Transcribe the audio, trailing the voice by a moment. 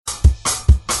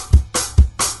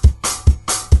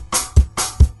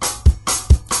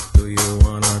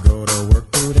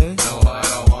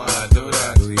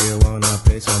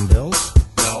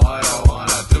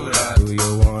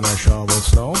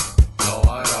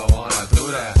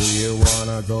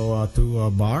go to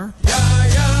a bar?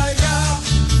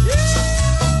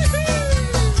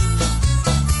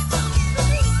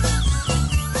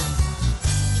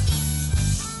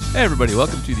 Hey everybody,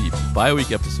 welcome to the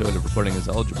bi-week episode of Reporting is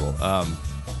Eligible.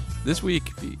 This week,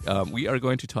 we are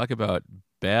going to talk about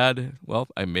good,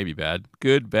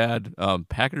 bad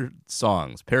Packer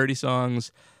songs, parody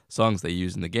songs they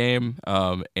use in the game,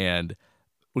 and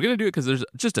we're going to do it because there's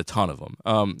just a ton of them.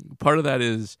 Part of that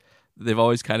is they've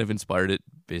always kind of inspired it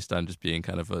based on just being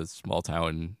kind of a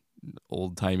small-town,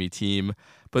 old-timey team,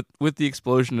 but with the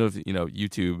explosion of,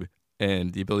 YouTube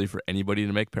and the ability for anybody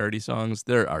to make parody songs,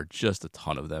 there are just a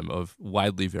ton of them of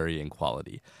widely varying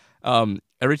quality.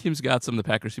 Every team's got some. The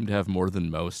Packers seem to have more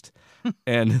than most.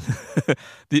 And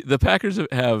the Packers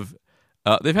have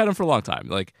they've had them for a long time.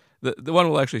 Like the one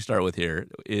we'll actually start with here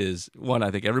is one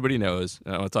I think everybody knows,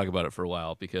 and I want to talk about it for a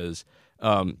while because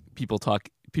people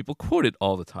quote it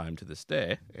all the time to this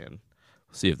day. And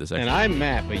we'll see if this actually. And I'm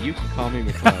Matt, but you can call me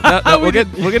McCloud. We're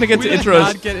gonna get to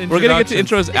intros. We're gonna get to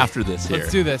intros after this here.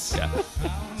 Let's do this. Yeah.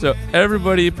 So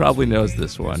everybody probably knows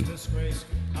this one.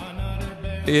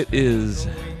 It is.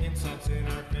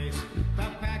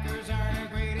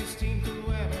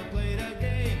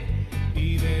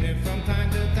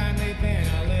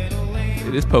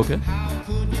 It is Polka.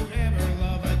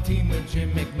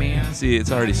 See,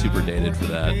 it's already super dated for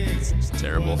that. It's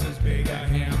terrible.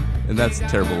 And that's a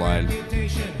terrible line.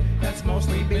 That's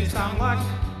mostly based on luck.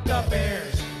 The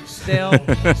Bears Still.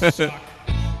 suck.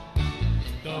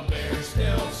 The Bears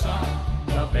still suck.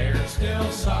 The Bears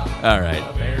still suck. All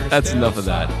right. The Bears That's still enough of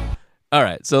suck. that. All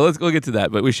right, so we'll get to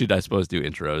that, but we should, I suppose, do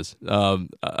intros.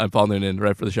 I'm Paul Noonan,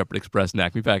 right for the Shepherd Express and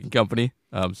Acme Packing Company.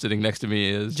 Sitting next to me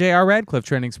is... J.R. Radcliffe,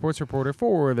 trending sports reporter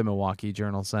for the Milwaukee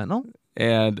Journal-Sentinel.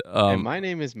 And my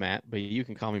name is Matt, but you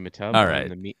can call me Matub. All right.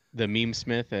 I'm the meme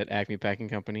smith at Acme Packing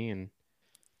Company and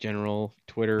general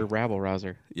Twitter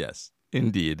rabble-rouser. Yes,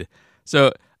 indeed.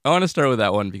 So I want to start with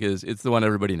that one because it's the one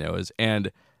everybody knows. And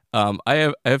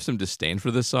I have some disdain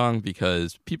for this song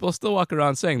because people still walk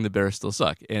around saying the Bears still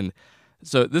suck. And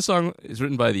so this song is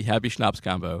written by the Happy Schnapps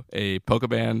Combo, a polka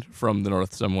band from the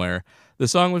north somewhere. The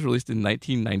song was released in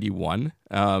 1991,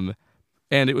 and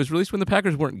it was released when the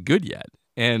Packers weren't good yet.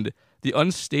 And the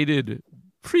unstated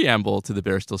preamble to the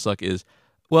Bears still suck is,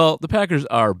 well, the Packers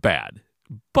are bad,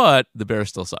 but the Bears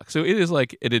still suck. So it is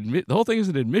like the whole thing is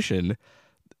an admission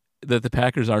that the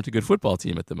Packers aren't a good football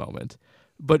team at the moment,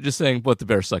 but just saying, but the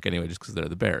Bears suck anyway just because they're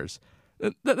the Bears.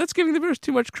 That's giving the Bears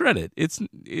too much credit.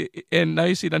 And now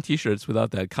you see it on T-shirts without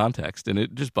that context, and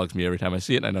it just bugs me every time I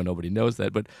see it, and I know nobody knows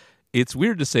that, but it's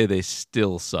weird to say they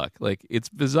still suck. Like, it's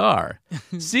bizarre.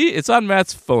 See, it's on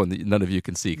Matt's phone that none of you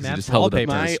can see because he Matt's just held it up to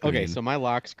the wallpaper. screen. Okay, so my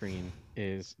lock screen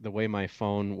is the way my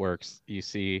phone works. You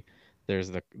see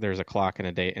there's a clock and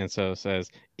a date, and so it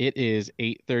says it is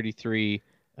 8:33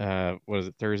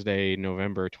 Thursday,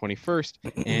 November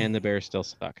 21st, and the Bears still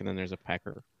suck. And then there's a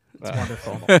Packer. It's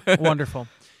wonderful. Wonderful.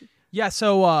 Yeah,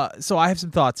 so I have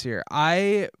some thoughts here.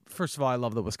 First of all, I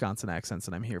love the Wisconsin accents,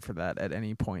 and I'm here for that at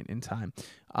any point in time.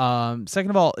 Second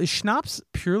of all, is Schnapps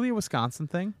purely a Wisconsin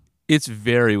thing? It's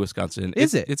very Wisconsin.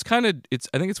 Is it? It's kind of.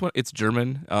 I think it's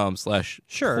German /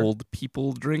 Sure. cold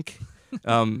people drink.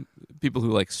 People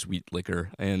who like sweet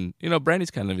liquor, and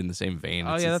brandy's kind of in the same vein.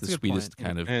 Oh, It's yeah, that's the a good sweetest point.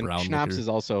 kind of And brown Schnapps liquor. is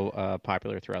also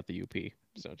popular throughout the UP.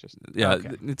 So just Yeah,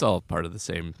 Okay. it's all part of the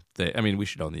same thing. I mean, we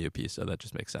should own the UP, so that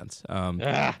just makes sense.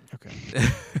 ah, Okay.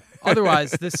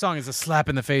 Otherwise, this song is a slap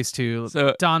in the face to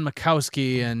So- Don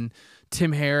Makowski and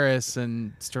Tim Harris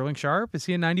and Sterling Sharp. Is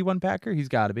he a 91 Packer? He's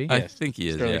got to be. I Yes. think he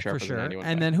is. Sterling Yeah, Sharp for was a sure. 91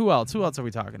 And Packer. then who else? Who else are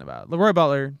we talking about? Leroy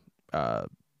Butler.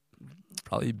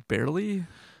 probably barely.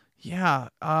 Yeah.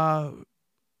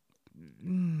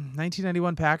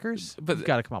 1991 Packers? But- You've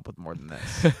got to come up with more than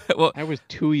this. Well, I was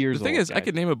 2 years the thing old. is, I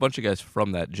could name a bunch of guys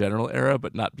from that general era,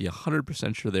 but not be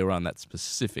 100% sure they were on that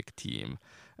specific team.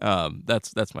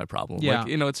 That's my problem. Yeah.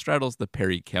 Like, it straddles the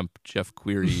Perry Kemp, Jeff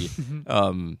Query,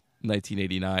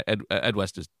 1989. Ed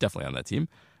West is definitely on that team.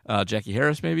 Jackie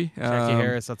Harris, maybe. Jackie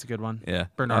Harris, that's a good one. Yeah.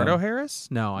 Bernardo Harris?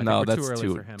 No, I think we're that's too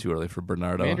early for him. too early for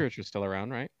Bernardo. Mandrich was still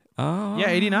around, right? Yeah,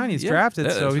 89. He's Yeah,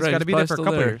 drafted, so that's he's right, got to be there for a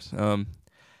probably couple still years.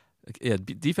 Yeah,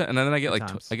 defense, and then I get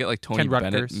times. Tony Ken Bennett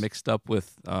Rutgers. mixed up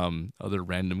with other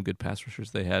random good pass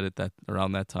rushers they had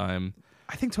around that time.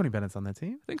 I think Tony Bennett's on that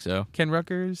team. I think so. Ken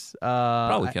Rutgers.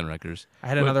 Probably Ken Rutgers. I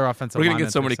had But another offensive We're gonna lineman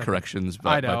get so for a many second. corrections I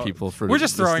by know. people for We're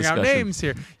just this throwing out discussion. names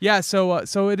here. Yeah, so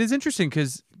it is interesting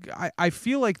because I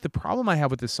feel like the problem I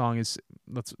have with this song is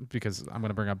because I'm going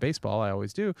to bring up baseball. I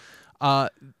always do.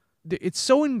 It's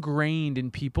so ingrained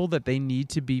in people that they need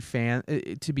to be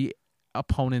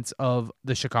opponents of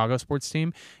the Chicago sports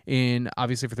team.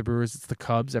 Obviously for the Brewers, it's the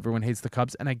Cubs. Everyone hates the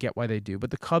Cubs, and I get why they do.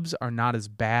 But the Cubs are not as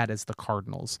bad as the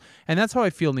Cardinals, and that's how I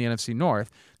feel in the NFC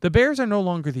North. The Bears are no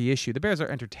longer the issue. The Bears are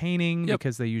entertaining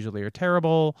because they usually are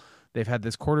terrible. They've had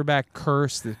this quarterback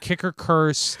curse, the kicker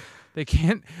curse. They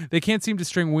can't seem to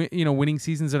string winning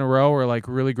seasons in a row or like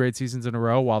really great seasons in a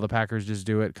row, while the Packers just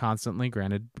do it constantly.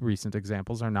 Granted, recent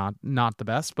examples are not the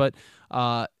best, but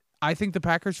I think the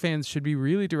Packers fans should be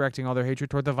really directing all their hatred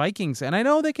toward the Vikings. And I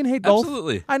know they can hate both.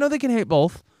 Absolutely. I know they can hate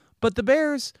both, but the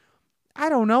Bears, I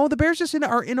don't know. The Bears just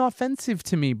are inoffensive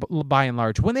to me by and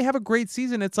large. When they have a great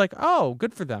season, it's like, oh,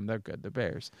 good for them. They're good. The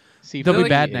Bears. See, they'll for be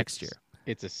bad me, next year.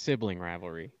 It's a sibling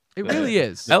rivalry. It really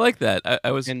is. I like that.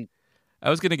 I was And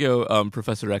gonna go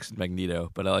Professor X and Magneto,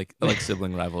 but I like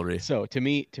sibling rivalry. so to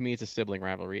me, it's a sibling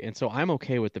rivalry, and so I'm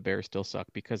okay with the Bears still suck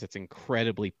because it's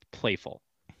incredibly playful.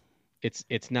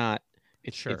 It's not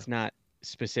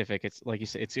specific. It's like you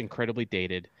said, it's incredibly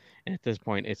dated, and at this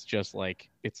point, it's just like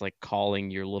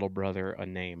calling your little brother a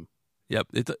name. Yep.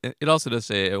 It also does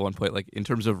say at one point, like, in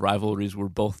terms of rivalries, we're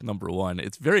both number one.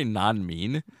 It's very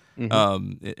non-mean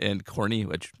and corny,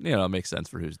 which, makes sense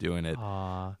for who's doing it.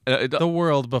 The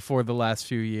world before the last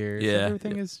few years. Yeah.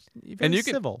 Everything is very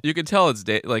civil. You can tell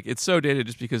it's so dated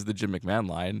just because of the Jim McMahon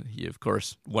line. He, of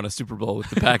course, won a Super Bowl with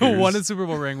the Packers. Won a Super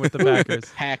Bowl ring with the Packers.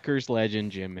 Packers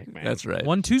legend Jim McMahon. That's right.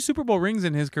 Won 2 Super Bowl rings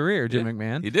in his career, Jim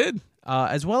McMahon. He did.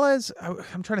 As well as,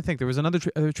 I'm trying to think, there was another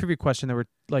trivia question. There were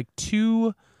like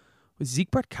 2... Was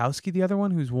Zeke Bartkowski the other one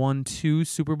who's won 2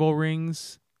 Super Bowl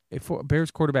rings?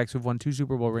 Bears quarterbacks who've won 2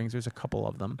 Super Bowl rings, there's a couple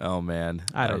of them. Oh, man.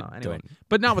 I don't know. Anyway.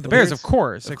 But not with the Bears, of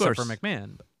course, except for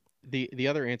McMahon. The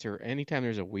other answer, anytime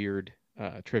there's a weird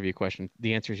trivia question,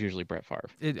 the answer is usually Brett Favre.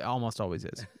 It almost always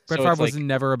is. Brett So Favre it's was like-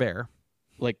 never a Bear.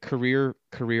 Like career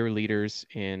leaders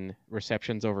in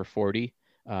receptions over 40.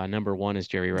 Number 1 is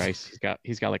Jerry Rice.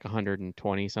 He's got like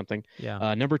 120 something.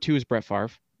 Yeah. Number 2 is Brett Favre.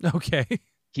 Okay.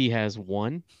 He has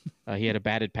 1. He had a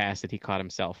batted pass that he caught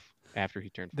himself after he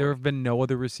turned 40. There have been no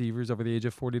other receivers over the age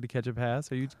of 40 to catch a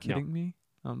pass. Are you kidding me?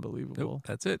 Unbelievable. Nope,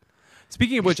 that's it.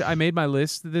 Speaking of which, I made my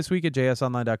list this week at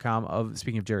jsonline.com of,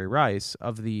 speaking of Jerry Rice,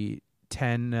 of the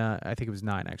 10, I think it was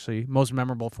 9 actually, most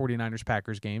memorable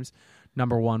 49ers-Packers games.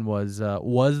 Number 1 was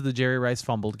the Jerry Rice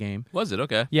fumbled game. Was it?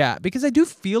 Okay. Yeah, because I do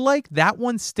feel like that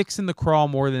one sticks in the craw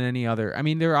more than any other. I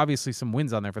mean, there are obviously some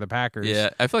wins on there for the Packers. Yeah,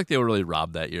 I feel like they were really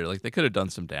robbed that year. Like, they could have done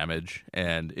some damage,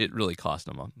 and it really cost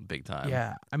them a big time.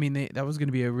 Yeah, I mean, that was going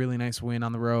to be a really nice win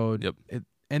on the road. Yep.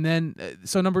 And then,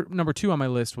 so number 2 on my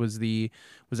list was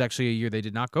actually a year they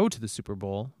did not go to the Super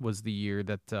Bowl. Was the year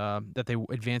that they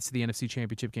advanced to the NFC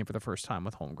Championship game for the first time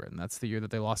with Holmgren. That's the year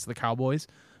that they lost to the Cowboys.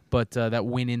 But that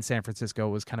win in San Francisco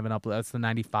was kind of an that's the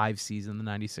 95 season, the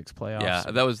 96 playoffs. Yeah,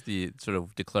 that was the sort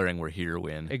of declaring we're here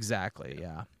win. Exactly,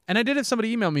 yeah. And I did have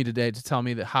somebody email me today to tell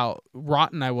me that how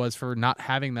rotten I was for not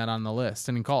having that on the list.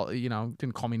 And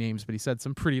didn't call me names, but he said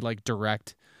some pretty like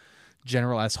direct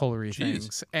general assholery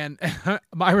things. And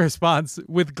my response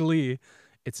with glee,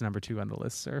 it's number 2 on the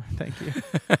list, sir. Thank you.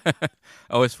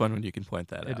 Always fun when you can point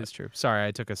that out. It is true. Sorry, I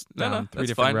took us down No, 3 that's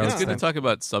different fine. roads. It's good to there. talk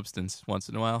about substance once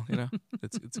in a while.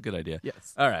 It's a good idea.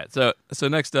 Yes. All right. So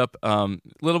next up, a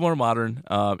little more modern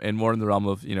and more in the realm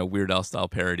of Weird Al style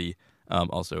parody.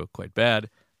 Also quite bad.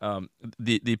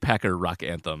 The Packer Rock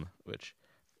Anthem, which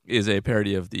is a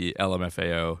parody of the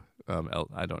LMFAO.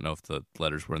 I don't know if the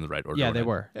letters were in the right order. Yeah, or they not.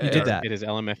 were. Yeah, You did that. It is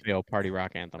LMFAO Party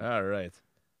Rock Anthem. All right.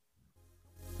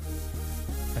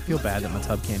 I feel bad that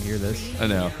Matub can't hear this. I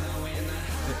know.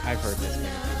 I've heard this.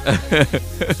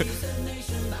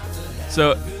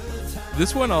 So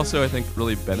this one also, I think,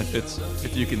 really benefits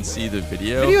if you can see the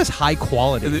video. Video is high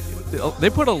quality. They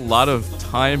put a lot of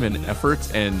time and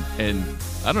effort and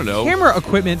I don't know. Camera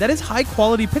equipment, that is high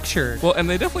quality picture. Well, and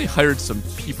they definitely hired some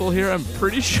people here, I'm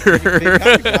pretty sure. They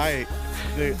got the guy.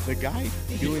 The guy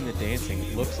doing the dancing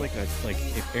looks like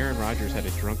if Aaron Rodgers had a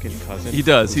drunken cousin. He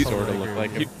does. Who He's sort of look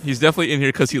like him. He's definitely in here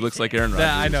because he looks like Aaron Rodgers.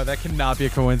 I know, that cannot be a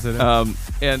coincidence.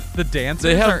 And The dancers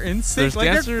they have are in sync. there's Like,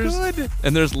 dancers they're good.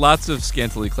 and there's lots of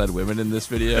scantily clad women in this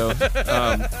video.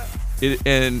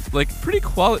 And like pretty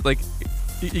quality. Like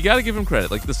you got to give him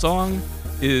credit. Like the song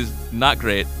is not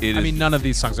great. I mean, none of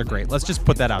these songs are great. Let's just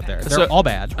put that out there. They're So, all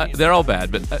bad. They're all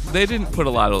bad, but they didn't put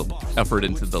a lot of effort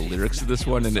into the lyrics of this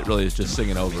one, and it really is just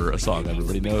singing over a song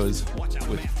everybody knows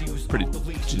with pretty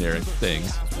generic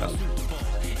things.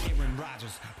 Aaron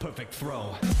Rodgers, perfect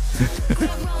throw.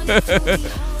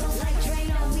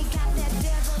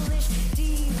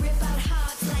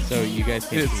 So you guys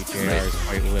can see JR is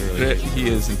quite literally. He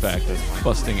is, in fact,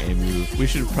 busting a move. We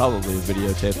should probably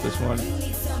videotape this one.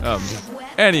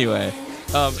 Anyway,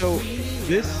 So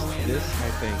this I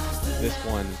think this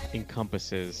one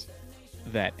encompasses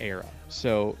that era.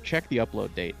 So check the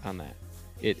upload date on that.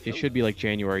 It should be like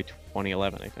January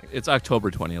 2011, I think. It's October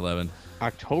 2011.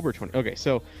 October 20. Okay,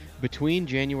 so between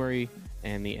January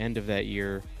and the end of that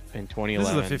year in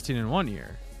 2011. This is the 15-1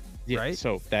 year, yeah, right?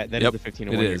 So that Yep, is the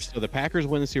 15-1 it year. is. So the Packers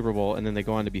win the Super Bowl, and then they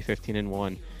go on to be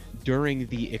 15-1 during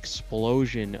the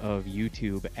explosion of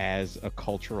YouTube as a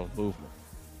cultural movement.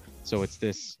 So it's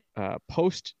this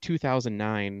post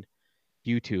 2009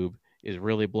 YouTube is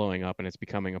really blowing up, and it's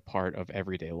becoming a part of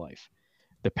everyday life.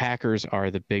 The Packers are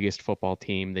the biggest football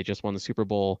team. They just won the Super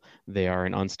Bowl. They are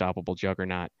an unstoppable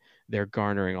juggernaut. They're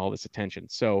garnering all this attention.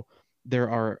 So there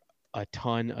are a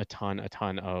ton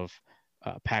of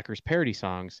Packers parody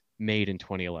songs made in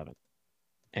 2011.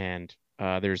 And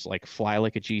there's like Fly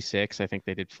Like a G6. I think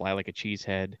they did Fly Like a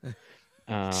Cheesehead.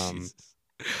 Jesus.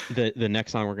 The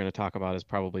next song we're going to talk about is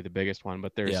probably the biggest one,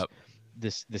 but there's Yep.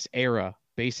 this era.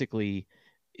 Basically,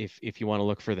 if you want to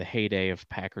look for the heyday of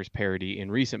Packers parody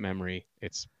in recent memory,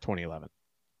 it's 2011.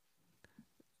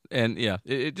 And yeah,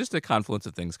 it just a confluence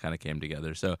of things kind of came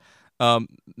together. So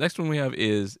next one we have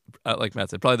is like Matt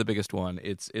said, probably the biggest one.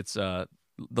 It's the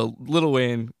Lil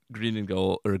Wayne Green and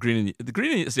Gold, or Green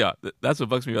and yeah, that's what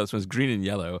bugs me about this one is Green and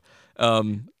Yellow.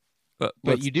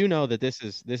 But you do know that this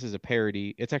is a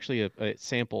parody. It's actually it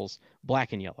samples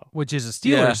Black and Yellow. Which is a Steelers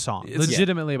Yeah, sort it's-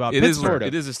 legitimately about it is Pittsburgh. Sort of.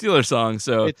 it is a Steelers song.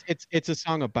 So It's a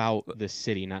song about the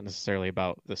city, not necessarily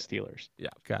about the Steelers. yeah,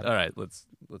 Got it. all right, let's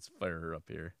fire her up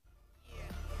here.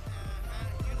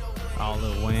 Oh,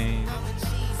 Lil Wayne.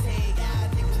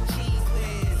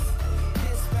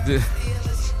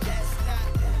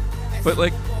 But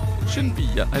like, it shouldn't be.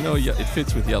 I know it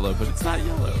fits with yellow, but it's not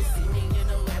yellow.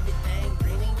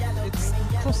 It's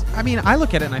close. I mean, I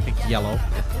look at it and I think yellow.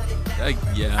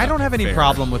 Yeah, I don't have any fair.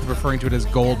 problem with referring to it as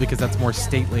gold because that's more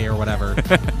stately or whatever.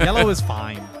 Yellow is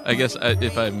fine. I guess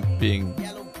if I'm being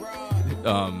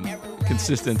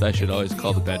consistent, I should always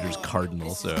call the Badgers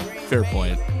Cardinal. So fair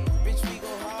point.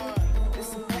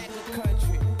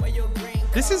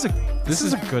 This is a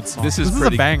good song. This is a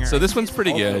pretty, banger. So this one's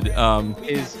pretty good.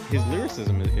 His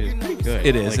lyricism is pretty good.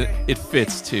 It is. Like, It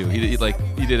fits too. He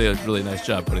did a really nice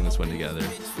job putting this one together,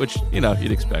 which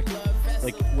you'd expect.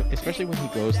 like especially when he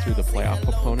goes through the playoff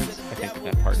opponents, I think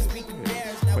that part is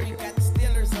quite good.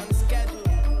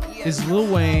 Is Lil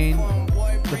Wayne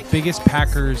the biggest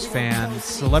Packers fan,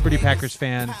 celebrity Packers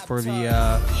fan for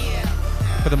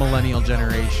the millennial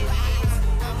generation?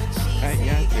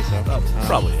 Yeah, I'd say so.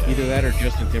 Probably, yeah. Either that or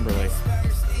Justin Timberlake.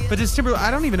 But does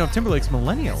I don't even know if Timberlake's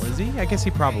millennial, is he? I guess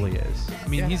he probably is. I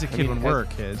mean, Yeah, he's a I kid mean, when we're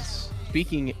kids.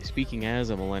 Speaking as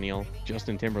a millennial,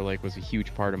 Justin Timberlake was a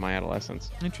huge part of my adolescence.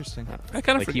 Interesting. I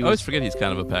kind of Like, he always was- forget he's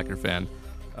kind of a Packer fan.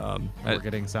 We're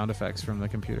getting sound effects from the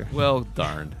computer. Well,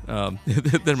 darn.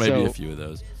 There might be a So- few of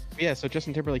those. Yeah, so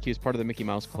Justin Timberlake, he was part of the Mickey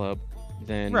Mouse Club.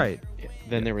 Then Right.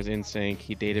 Then there was NSYNC.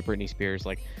 He dated Britney Spears.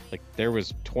 Like there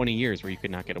was 20 years where you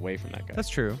could not get away from that guy. That's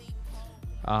true.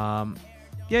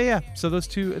 Yeah. So those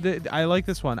two, I like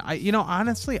this one.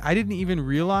 Honestly, I didn't even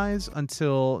realize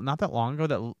until not that long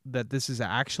ago that this is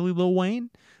actually Lil Wayne.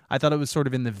 I thought it was sort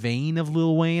of in the vein of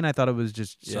Lil Wayne. I thought it was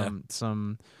just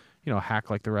some hack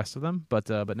like the rest of them. But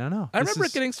no. I This remember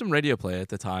is- it getting some radio play at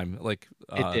the time. Like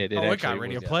It did. It it got actually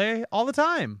radio was. play all the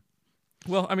time.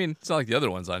 Well, I mean, it's not like the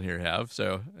other ones on here have.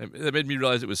 So it made me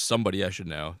realize it was somebody I should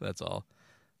know. That's all.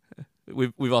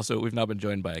 We've now been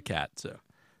joined by a cat. So,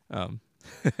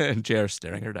 and JR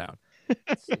staring her down.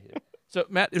 So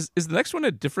Matt, is the next one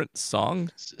a different song?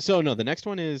 So no, the next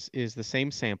one is the same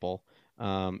sample.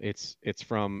 It's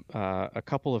from a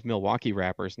couple of Milwaukee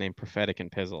rappers named Prophetic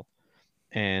and Pizzle,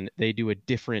 and they do a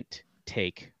different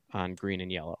take on Green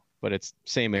and Yellow, but it's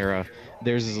same era.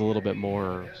 Theirs is a little bit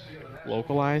more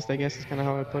localized, I guess is kind of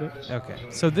how I put it. Okay.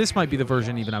 So this might be the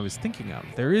version even I was thinking of.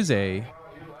 There is a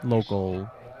local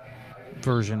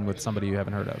version with somebody you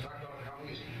haven't heard of.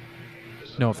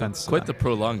 No offense. to Quite the them.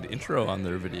 prolonged intro on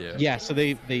their video. Yeah, so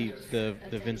the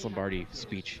Vince Lombardi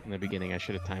speech in the beginning, I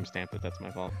should have timestamped it. That's my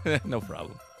fault. No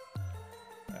problem.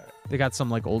 They got some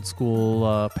like old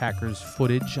school Packers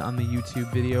footage on the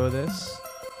YouTube video of this.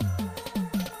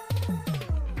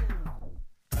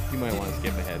 You might want to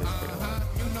skip ahead. It's pretty long.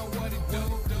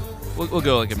 We'll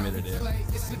go like a minute in.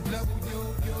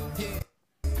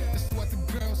 That's what the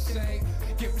girls say.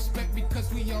 Get respect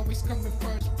because we always come in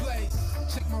first place.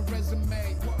 Check my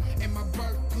resume and my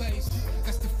birthplace.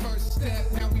 That's the first step.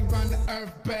 Now we run the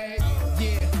earth, babe.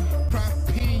 Yeah, Prop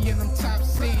P and I'm top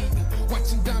seed.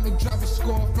 Watching Donald drive a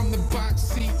score from the box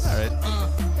seats. All right.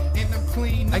 And I'm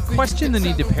clean. I question the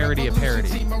need to parody a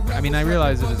parody. I mean, I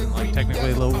realize it isn't like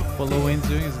technically what Lil Wayne's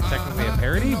doing isn't technically a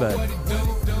parody, but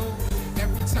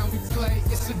Every time we play,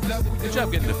 it's a W. Good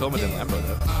job getting to film it in Lambo,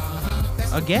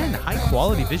 though. Again, high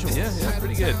quality visuals. Yeah,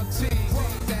 pretty good.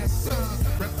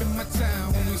 Reppin' my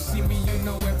town. When you see me, you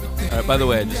know everything. All right, by the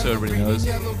way, just so everybody knows,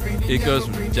 it goes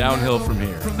downhill from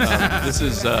here. This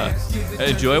is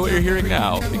enjoy what you're hearing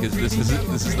now, because this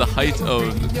is the height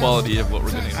of the quality of what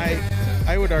we're going to hear.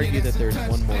 I would argue that there's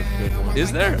one more good one.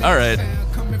 Is there? All right.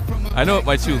 I know what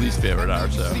my two least favorite are,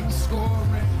 so.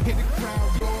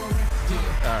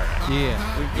 All right.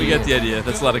 Yeah. We get the idea.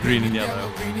 That's a lot of green and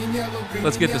yellow.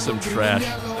 Let's get to some trash.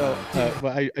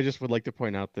 But I just would like to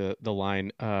point out the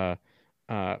line.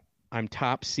 I'm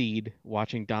top seed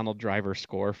watching Donald Driver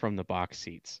score from the box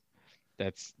seats.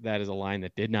 That is a line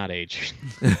that did not age.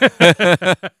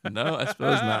 No, I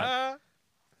suppose not.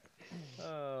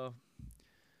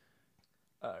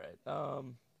 All right.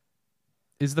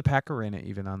 Is the Pack Arena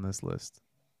even on this list?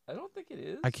 I don't think it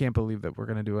is. I can't believe that we're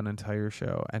going to do an entire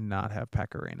show and not have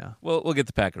Pack Arena. Well, we'll get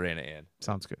the Pack Arena in.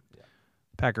 Sounds good. Yeah.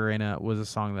 Pack Arena was a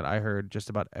song that I heard just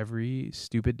about every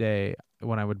stupid day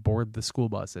when I would board the school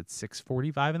bus at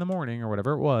 6:45 in the morning or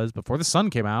whatever it was before the sun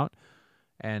came out,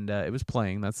 and it was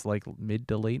playing. That's like mid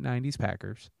to late 90s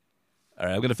Packers. All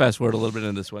right, I'm going to fast forward a little bit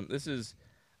into this one. This is,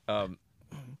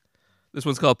 this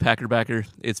one's called Packer Backer.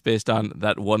 It's based on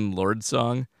that one Lorde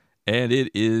song, and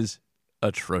it is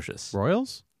atrocious.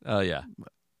 Royals? Yeah.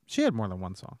 She had more than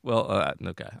one song. Well,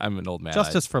 okay. I'm an old man.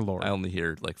 Justice for Lorde. I only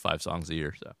hear like 5 songs a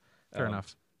year, so. Fair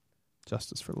enough.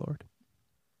 Justice for Lorde.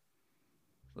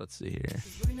 Let's see here.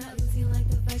 We're not losing like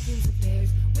the Vikings or Bears.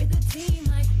 With a team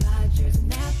like Rodgers,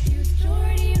 Matthews,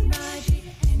 Jordy, and Raji.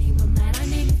 Anyone that I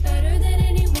name is better than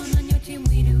anyone on your team.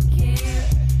 We do care.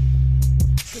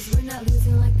 'Cause we're not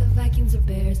losing like the Vikings or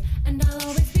Bears. And I'll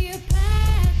always be a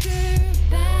Packer.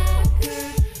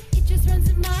 It just runs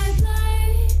in my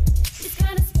blood. This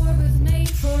kind of sport was made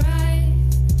for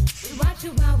us. We watch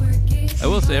it while we're getting. I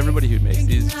will say everybody who makes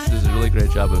these does a really great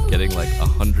job of getting like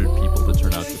 100 people to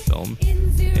turn out to film.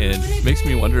 And it makes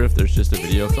me wonder if there's just a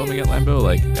video filming at Lambeau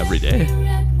like every day.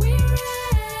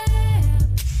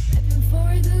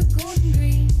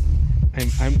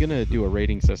 I'm gonna do a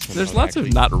rating system. There's lots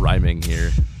of not rhyming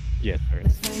here. Yeah, there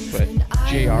is. But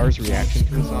JR's reaction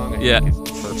to the song, I Yeah, think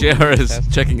is perfect. JR is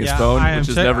Fantastic. checking his phone, I am which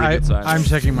is never a good sign. I'm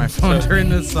checking my phone during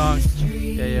this song.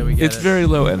 Yeah, we get It's it. very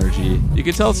low energy. You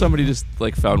can tell somebody just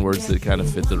like found words that kind of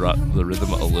fit the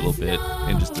rhythm a little bit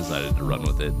and just decided to run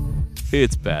with it.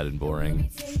 It's bad and boring.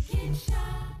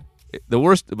 The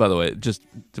worst, by the way, just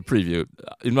to preview,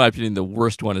 in my opinion, the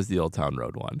worst one is the Old Town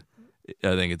Road one.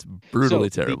 I think it's brutally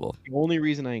So, terrible. The only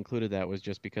reason I included that was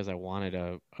just because I wanted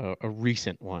a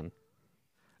recent one.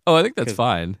 Oh, I think that's 'cause-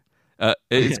 fine.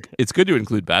 It's good to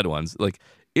include bad ones. Like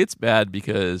it's bad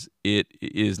because it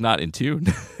is not in tune.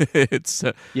 it's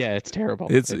Yeah, it's terrible.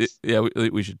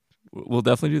 we'll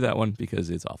definitely do that one because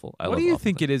it's awful. What do you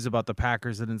think it is about the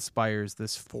Packers that inspires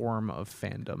this form of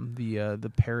fandom, the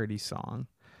parody song?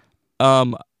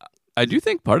 I do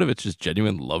think part of it's just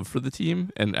genuine love for the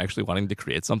team and actually wanting to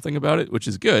create something about it, which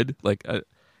is good. Like,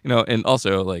 and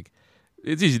also like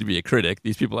it's easy to be a critic.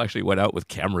 These people actually went out with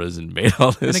cameras and made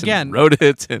all this And again, wrote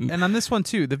it. And on this one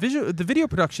too, the video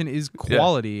production is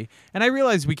quality. And I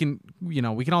realize we can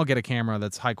all get a camera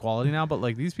that's high quality now, but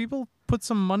like these people put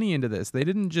some money into this. They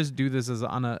didn't just do this as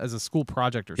a school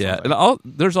project or something. Yeah, and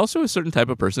there's also a certain type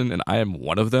of person, and I am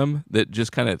one of them, that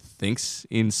just kind of thinks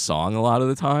in song a lot of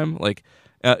the time. Like,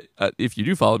 if you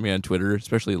do follow me on Twitter,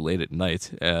 especially late at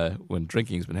night when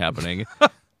drinking's been happening,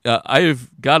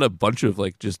 I've got a bunch of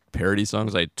like just parody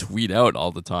songs I tweet out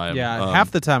all the time. Yeah,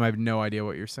 half the time I have no idea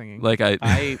what you're singing. Like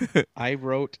I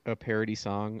wrote a parody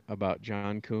song about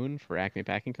John Kuhn for Acme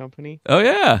Packing Company. Oh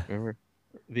yeah. Remember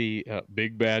the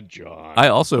Big Bad John? I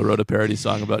also wrote a parody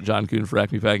song about John Kuhn for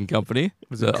Acme Packing Company.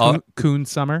 Was it Coon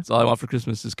Summer? It's all I want for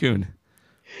Christmas is Kuhn.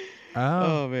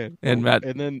 Oh man! And Matt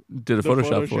and then did a the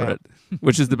Photoshop for it,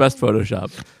 which is the best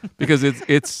Photoshop because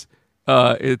it's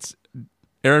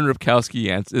Aaron Ripkowski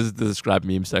this is the describe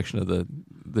meme section of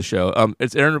the show.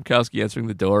 It's Aaron Ripkowski answering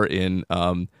the door in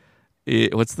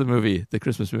what's the movie? The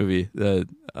Christmas movie? The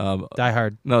Die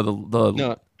Hard. No,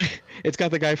 no, it's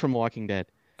got the guy from Walking Dead.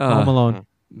 Home Alone.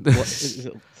 It's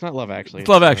not Love Actually. It's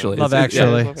Love Actually. Love It's-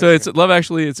 Actually. yeah. So it's Love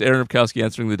Actually. It's Aaron Ripkowski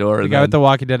answering the door. The and guy then with the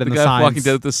Walking Dead and the guy signs. Walking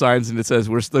Dead with the signs, and it says,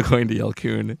 "We're still going to yell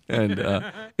Coon," and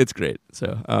it's great.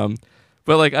 So,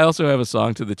 But like, I also have a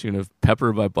song to the tune of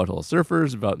 "Pepper" by Butthole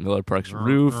Surfers about Miller Park's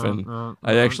roof, and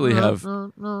I actually have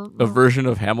a version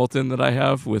of Hamilton that I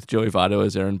have with Joey Votto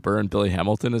as Aaron Burr and Billy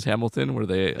Hamilton as Hamilton, where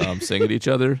they sing at each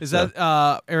other. Is that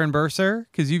Aaron Burser?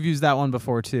 Because you've used that one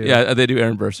before too. Yeah, they do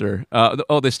Aaron Burser.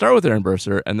 They start with Aaron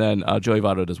Burser, and then Joey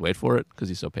Votto does wait for it because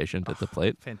he's so patient at the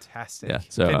plate. Fantastic. Yeah,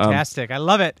 so, fantastic. I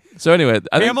love it. So anyway,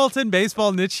 I think, Hamilton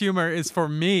baseball niche humor is for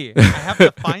me. I have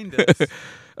to find this.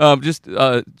 just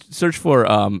search for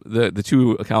the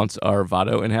two accounts are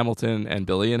Votto in Hamilton and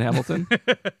Billy in Hamilton.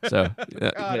 So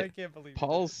God, I can't believe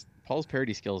Paul's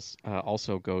parody skills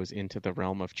also goes into the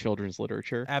realm of children's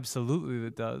literature. Absolutely,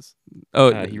 it does.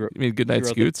 You mean Goodnight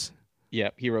Scoots?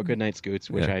 He wrote Goodnight Scoots,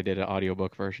 which Yeah. I did an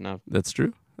audiobook version of. That's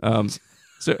true.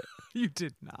 So You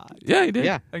did not. yeah, he did.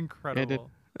 Yeah. Incredible.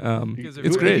 It's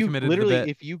If great. you committed to the Literally, bit.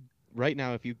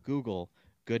 if you Google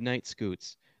Goodnight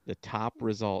Scoots, the top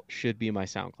result should be my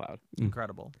SoundCloud.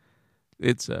 Incredible.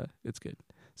 It's good.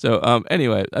 So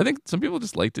anyway, I think some people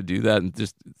just like to do that, and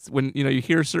just when you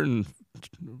hear certain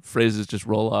phrases just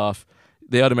roll off,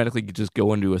 they automatically just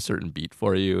go into a certain beat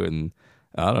for you, and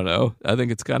I don't know. I think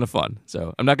it's kind of fun.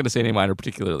 So I'm not going to say any of mine are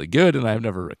particularly good, and I've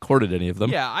never recorded any of them.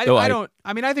 Yeah, I though don't.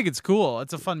 I mean, I think it's cool.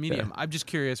 It's a fun medium. I'm just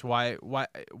curious why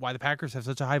the Packers have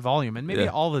such a high volume, and maybe Yeah.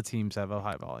 all the teams have a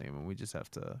high volume, and we just have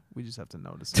to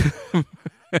notice it.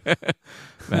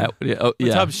 Matt, yeah.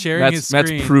 Tubbs sharing Matt's, his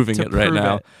screen Matt's proving to it right prove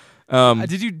now. it.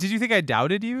 Did you think I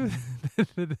doubted you?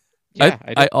 Yeah,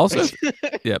 I also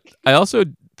I also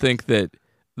think that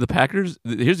the Packers.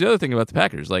 Here's the other thing about the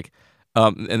Packers, like,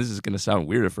 and this is going to sound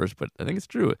weird at first, but I think it's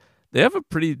true. They have a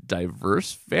pretty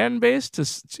diverse fan base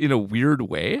in a weird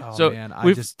way. Oh so man, I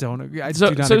we've- just don't agree. I so-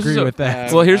 do not so- agree so- with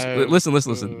that. well, here's I-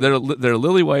 listen. They're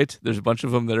lily white. There's a bunch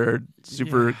of them that are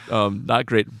super not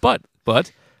great, but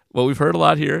what we've heard a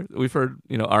lot here, we've heard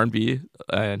R&B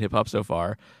and hip hop so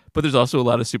far, but there's also a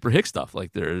lot of super hick stuff.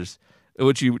 Like there's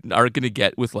which you are going to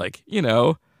get with like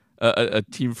a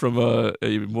team from a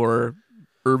more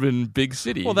urban big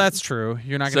city. Well, that's true.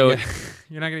 You're not So-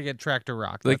 gonna get Tractor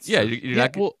Rock. like That's yeah, true. you're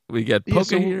not. well, We get yeah, polka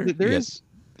so here. there's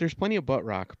plenty of butt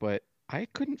rock, but I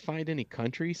couldn't find any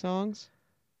country songs.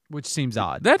 which seems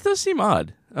odd. That does seem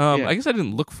odd. Yeah. I guess I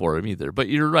didn't look for him either, but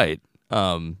you're right.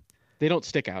 They don't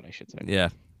stick out, I should say. Yeah.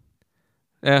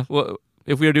 Yeah. Well,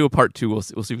 if we do a part 2, we'll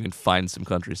see if we can find some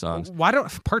country songs. Why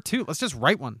don't part 2? Let's just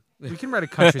write one. We can write a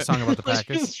country song about the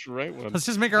Packers. Just right one. Let's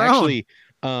just make our own. Actually,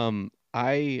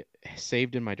 I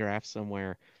saved in my draft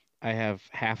somewhere. I have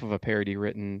half of a parody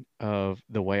written of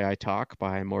 "The Way I Talk"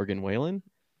 by Morgan Wallen.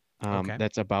 Okay.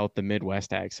 That's about the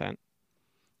Midwest accent.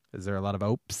 Is there a lot of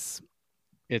oops?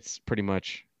 It's pretty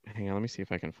much. Hang on, let me see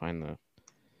if I can find the.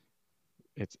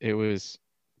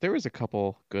 There was a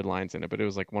couple good lines in it, but it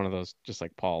was like one of those, just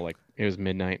like Paul, like it was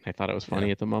midnight, and I thought it was funny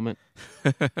Yeah. at the moment.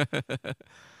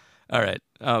 All right.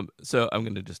 So I'm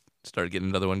going to just start getting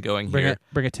another one going Bring here.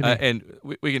 it to me. And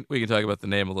we can talk about the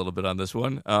name a little bit on this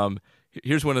one.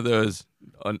 Here's one of those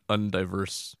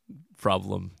undiverse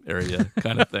problem area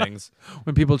kind of things.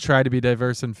 When people try to be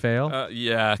diverse and fail.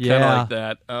 Yeah, kind of Yeah. like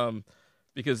that.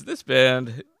 Because this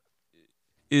band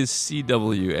is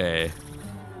CWA,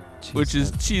 which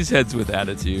is Cheeseheads with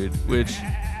Attitude, which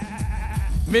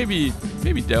maybe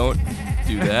don't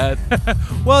do that.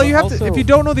 Well, you have to. also- If you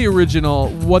don't know the original,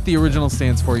 what the original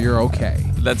stands for, you're okay.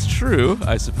 That's true,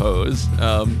 I suppose.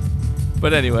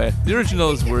 But anyway, the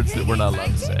original is words that we're not allowed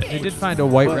to They say. did find a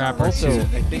white But rapper also, too.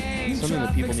 I think something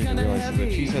that people need to realize is that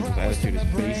Cheeseheads with Attitude is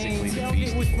basically the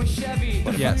Beastie Boys.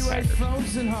 but Yes.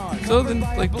 Packers. So then,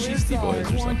 like Cheesty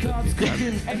Boys or something.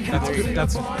 That's good.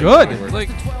 That's good. Like,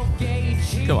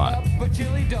 come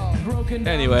on.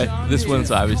 Anyway, this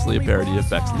one's obviously a parody of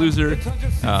Beck's Loser.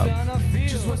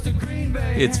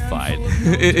 It's fine.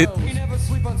 it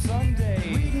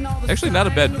actually not a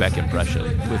bad Beck impression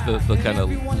with the kind of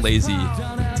lazy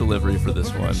delivery for this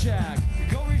one.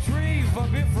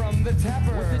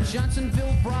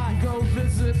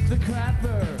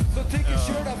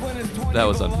 That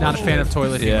was unfortunate. Not a fan of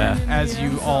toilet humor, Yeah. as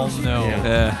you all know.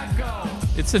 Yeah.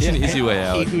 It's such an easy way He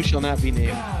out. who shall not be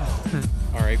named.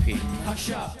 R.I.P.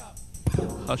 Hush up.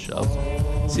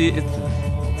 See, it,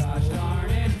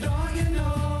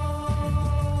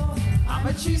 I'm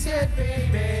a cheesehead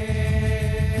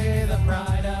baby, the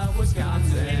pride of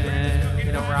Wisconsin.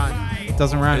 It don't rhyme. It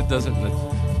doesn't rhyme. it doesn't.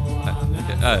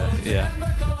 Yeah.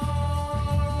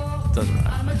 It doesn't rhyme.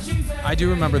 I do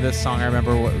remember this song. I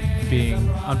remember being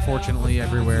unfortunately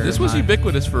everywhere. This was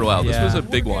ubiquitous for a while. This Yeah. was a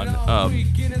big one.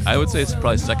 I would say it's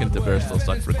probably second to Bear Still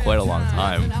Suck for quite a long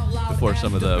time before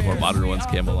some of the more modern ones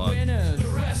came along.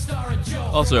 The rest are a joke.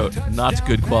 Also, not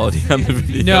good quality on the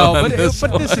video. No, on but this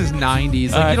but one. this is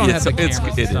 90s. Like, you don't have the it's cameras it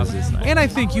and is. stuff. It's nice. And I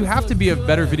think you have to be of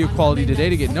better video quality today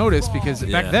to get noticed because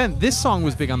Yeah. back then this song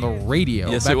was big on the radio.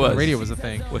 Yes, back it when was. radio was a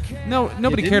thing. What- No,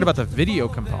 nobody It cared didn't- about the video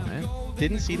component.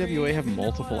 Didn't CWA have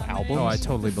multiple albums? Oh, I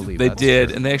totally believe They that's did,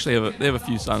 true. and they actually have a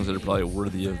few songs that are probably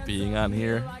worthy of being on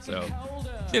here. So,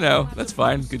 that's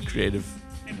fine. Good creative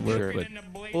work. Sure. But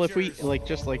Well, if we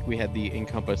just like we had the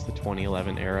encompass the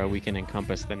 2011 era, we can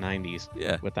encompass the 90s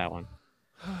Yeah. with that one.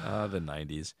 the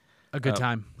 90s. A good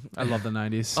time. I love the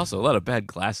 90s. Also, a lot of bad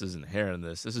glasses and hair in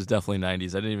this. This is definitely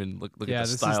 90s. I didn't even look yeah, at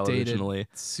the this style is dated. originally.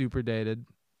 Super dated.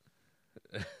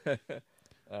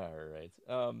 All right.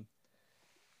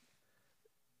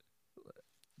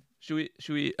 Should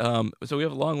we so we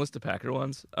have a long list of Packer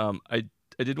ones.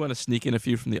 I did want to sneak in a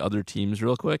few from the other teams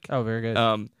real quick. Oh, very good.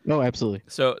 Oh, absolutely.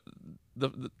 So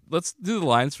let's do the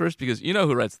Lions first because you know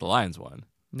who writes the Lions one.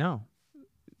 No.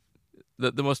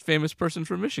 The most famous person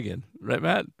from Michigan, right,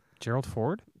 Matt? Gerald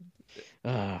Ford?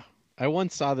 I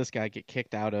once saw this guy get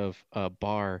kicked out of a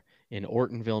bar in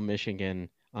Ortonville, Michigan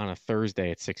on a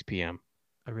Thursday at 6 p.m.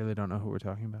 I really don't know who we're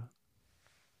talking about.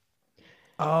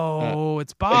 Oh,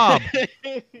 it's Bob.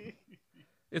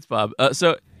 It's Bob.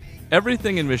 So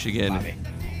everything in Michigan Bobby.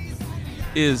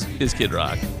 is Kid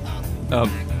Rock.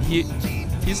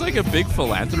 He's like a big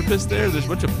philanthropist there. There's a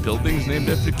bunch of buildings named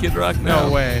after Kid Rock now.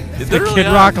 No way. There The really Kid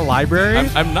are. Rock Library?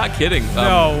 I'm not kidding.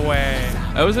 No way.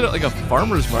 I was at like a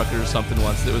farmer's market or something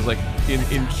once that was like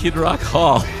in Kid Rock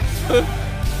Hall.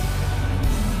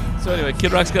 So anyway,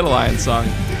 Kid Rock's got a Lions song.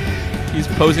 He's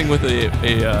posing with a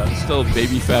still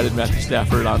baby fatted Matthew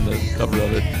Stafford on the cover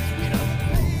of it.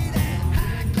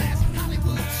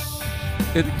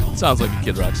 It sounds like a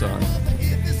Kid Rock song.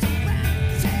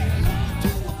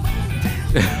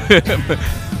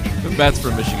 Matt's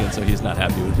from Michigan, so he's not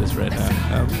happy with this right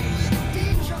now.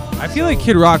 I feel like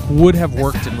Kid Rock would have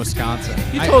worked in Wisconsin.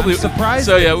 I'm surprised.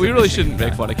 So yeah, we really shouldn't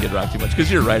make fun of Kid Rock too much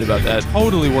because you're right about that.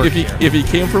 Totally worked If he here. if he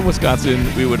came from Wisconsin,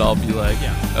 we would all be like,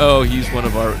 Yeah. "Oh, he's one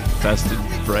of our best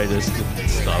and brightest and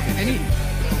stuff." So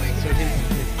his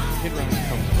Kid Rock comes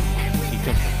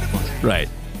from Right.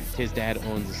 his dad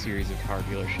owns a series of car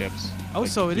dealerships. Oh, Like,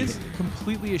 so it he- is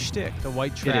completely a shtick. The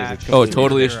white is, trash. it's Oh, completely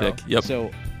totally a Hero. shtick. Yep. So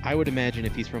I would imagine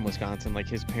if he's from Wisconsin, like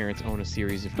his parents own a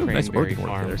series of Oh, nice cranberry organ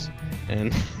work there. farms,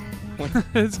 and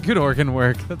It's good organ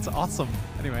work. That's awesome.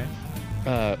 Anyway.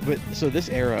 but so this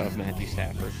era of Matthew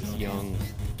Stafford, this young,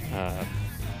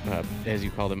 as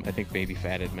you called him, I think baby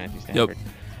fatted Matthew Stafford.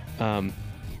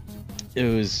 It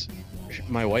was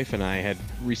my wife and I had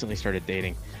recently started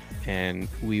dating, and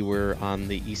we were on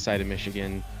the east side of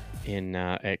Michigan in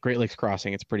at Great Lakes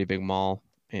Crossing. It's a pretty big mall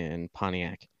in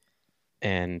Pontiac,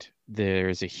 and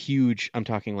there's a huge, I'm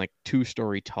talking like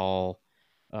 2-story tall,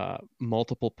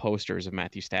 multiple posters of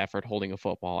Matthew Stafford holding a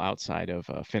football outside of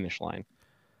a finish line,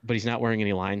 but he's not wearing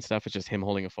any line stuff. It's just him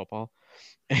holding a football.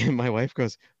 And my wife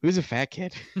goes, "Who's a fat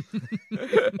kid?"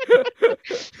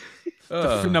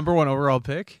 The number 1 overall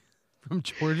pick from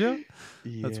Georgia.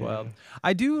 That's wild.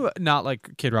 I do not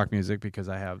like Kid Rock music because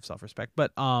I have self-respect.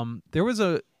 But there was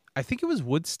I think it was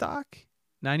Woodstock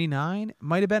 99,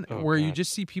 might have been, Oh, where you God.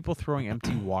 just see people throwing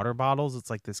empty water bottles. It's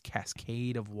like this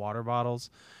cascade of water bottles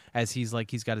as he's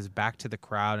got his back to the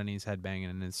crowd and he's headbanging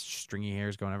and his stringy hair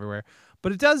is going everywhere.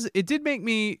 But it did make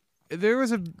me, there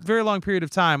was a very long period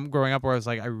of time growing up where I was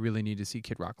like, I really need to see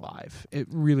Kid Rock live. It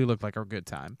really looked like a good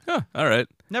time. Huh, all right.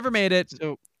 Never made it.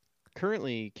 So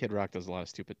currently, Kid Rock does a lot of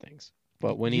stupid things,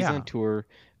 but when he's Yeah. on tour,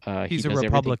 He's he a does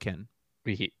Republican.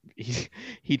 everything-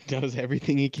 he does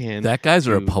everything he can. That guy's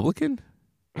a to- Republican?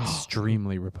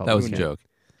 Extremely That Republican. was a joke.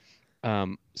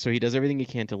 So he does everything he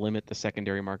can to limit the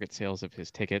secondary market sales of his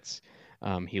tickets.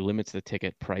 He limits the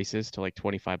ticket prices to like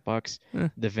 $25. Eh.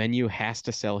 The venue has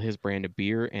to sell his brand of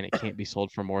beer, and it can't be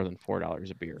sold for more than $4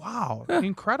 a beer. Wow, Huh.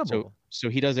 incredible. So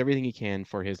he does everything he can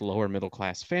for his lower middle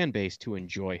class fan base to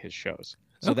enjoy his shows.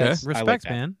 So Okay. that's I like Respect, that,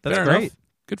 man. That's Fair great. enough.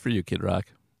 Good for you, Kid Rock.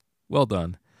 Well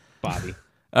done. Bobby.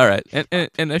 All right,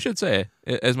 and I should say,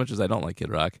 as much as I don't like Kid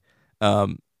Rock,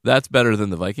 that's better than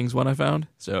the Vikings one I found.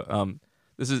 So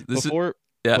this is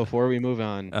Before we move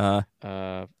on,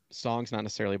 uh songs not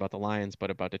necessarily about the Lions, but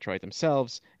about Detroit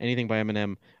themselves. Anything by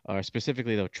Eminem,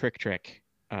 specifically though, Trick Trick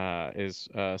is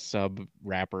a sub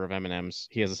rapper of Eminem's.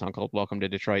 He has a song called "Welcome to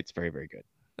Detroit." It's very, very good.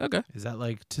 okay. Is that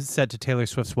like set to Taylor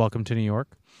Swift's "Welcome to New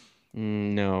York"?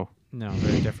 No, No,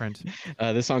 very different.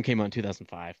 this song came out in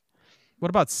 2005. What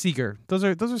about Seeger? Those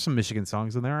are some Michigan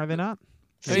songs in there, are they not?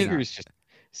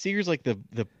 Seeger's like the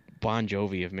Bon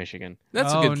Jovi of Michigan.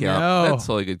 That's a Oh, good count. no. That's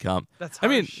totally a good count. That's I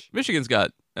mean, Michigan's got,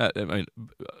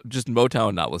 just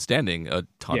Motown notwithstanding, a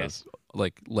ton Yes. of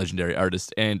like legendary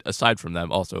artists, and aside from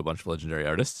them, also a bunch of legendary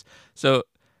artists. So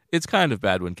it's kind of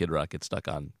bad when Kid Rock gets stuck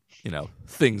on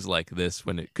things like this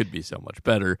when it could be so much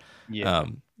better. Yeah.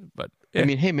 But I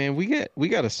mean, hey man, we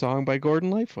got a song by Gordon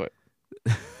Lightfoot.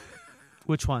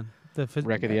 Which one? The Wreck of the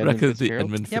Wreck Edmund of the Fitzgerald?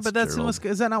 Edmund Yeah, but that's in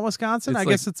Fitzgerald. Is that not Wisconsin? It's I like-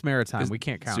 guess it's maritime. We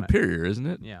can't count Superior, isn't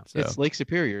it? Yeah. So, It's Lake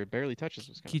Superior. It barely touches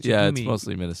Wisconsin. it. yeah, it's Kichigumi.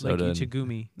 mostly Minnesota. Like and-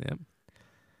 Ichigumi. yeah.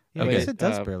 Yeah, Okay. I guess it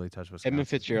does Uh, barely touch Wisconsin. Edmund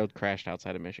Fitzgerald crashed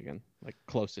outside of Michigan, like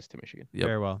closest to Michigan. Yep.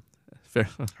 Very well. Fair.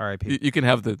 R.I.P. You can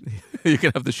have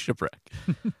the shipwreck.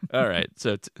 All right.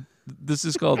 So this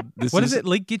is called this What is it?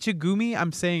 Lake Gichigumi?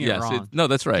 I'm saying it Yes. wrong. No,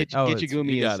 that's right. Oh, it's-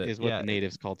 Gichigumi you got is, it. is what Yeah. the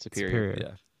natives called Superior. Superior.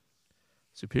 Yeah.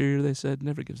 Superior, they said,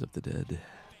 never gives up the dead.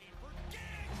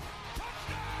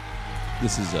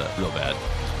 This is real bad.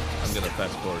 I'm gonna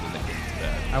fast forward and then get into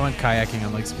bad. I went kayaking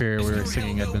on Lake Superior. We were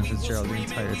singing Edmund Fitzgerald the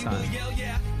entire time.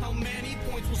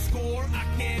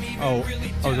 Oh,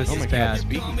 this Oh is my bad.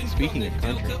 God! Speaking of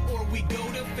country,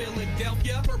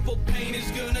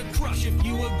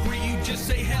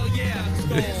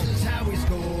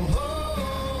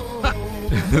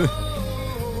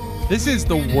 This is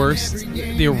the worst.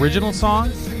 The original song,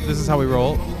 This Is How We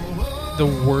Roll, the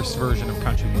worst version of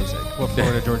country music. What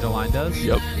Florida Georgia Line does.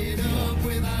 Yep. the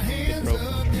bro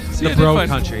country. See, The I did bro find-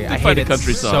 country. did I find hate a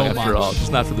country it song so after much. all,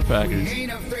 just not for the Packers.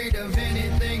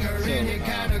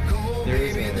 There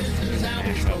is a mashup.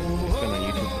 It's been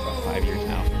on YouTube for about 5 years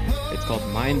now. It's called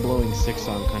Mind Blowing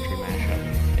 6-Song Country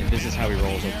Mashup, and This Is How He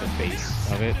Rolls like the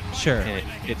face of it. Sure. And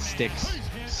it sticks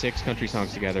 6 country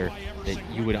songs together that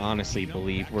you would honestly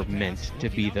believe were meant to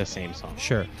be the same song.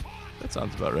 Sure. That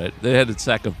sounds about right. They had a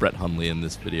sack of Brett Hundley in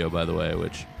this video, by the way,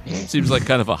 which seems like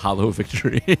kind of a hollow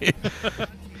victory.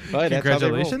 But that's how they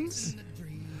roll. Congratulations.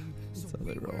 That's how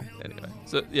they roll. Anyway,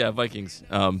 so yeah, Vikings.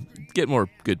 Get more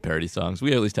good parody songs.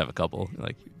 We at least have a couple.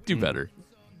 Like, do better.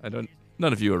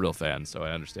 None of you are real fans, so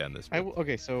I understand this.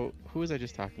 Okay, so who was I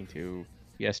just talking to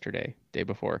yesterday, day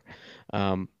before?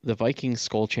 The Vikings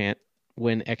skull chant,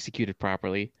 when executed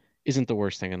properly, isn't the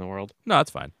worst thing in the world, No,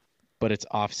 it's fine. but it's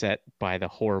offset by the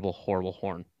horrible, horrible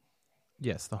horn.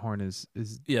 Yes, the horn is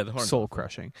Yeah, the horn. soul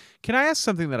crushing. Can I ask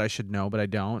something that I should know, but I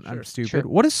don't? I'm Sure, stupid. sure.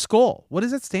 What is skull? What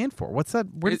does that stand for? What's that?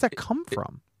 Where does It- that come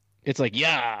from? It's like,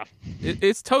 yeah,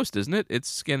 It's toast, isn't it? It's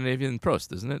Scandinavian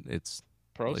Prost, isn't it? It's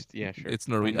Prost. Like, Yeah, sure. it's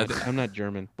Norwegian. I'm not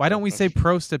German. Why don't we so- say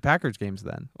Prost at Packers games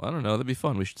then? I don't know. That'd be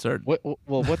fun. We should start. What? Well,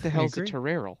 what the hell's a agree.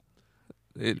 torero?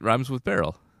 It rhymes with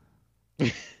barrel.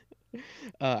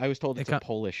 I was told It it's co- a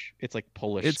Polish. It's like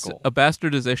Polish It's skull. a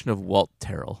bastardization of Walt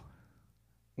Terrell.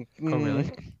 Oh,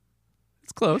 really?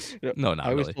 It's close. Yeah, No, not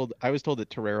I was really. told. I was told that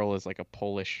torero is like a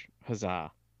Polish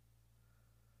huzzah.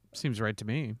 Seems right to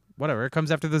me. Whatever. It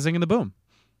comes after the zing and the boom.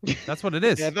 That's what it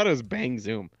is. Yeah, I thought it was bang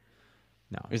zoom.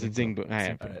 No. Or is it zing boom?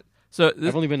 I, All right. So this,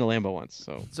 I've only been to Lambeau once,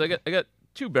 so so I got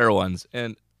two barrel ones,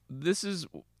 and this is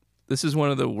one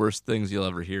of the worst things you'll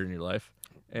ever hear in your life.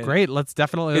 And Great. Let's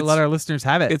definitely It's- let our listeners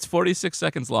have it. It's 46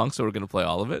 seconds long, so we're going to play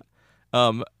all of it.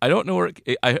 I don't know where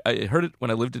I heard it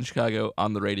when I lived in Chicago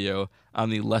on the radio on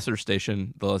the lesser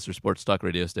station, the lesser sports talk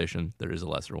radio station. There is a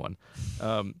lesser one.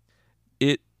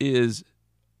 It is.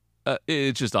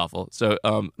 It's just awful. So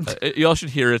you all should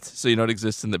hear it, so you know it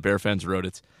exists and that Bear fans wrote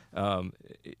it.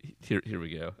 Here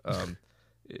we go.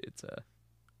 It's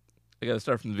I got to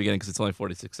start from the beginning because it's only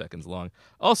 46 seconds long.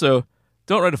 Also,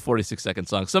 don't write a 46-second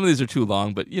song. Some of these are too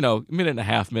long, but a minute and a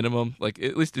half minimum. Like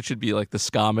at least it should be like the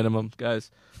ska minimum, guys.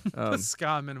 the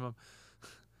ska minimum.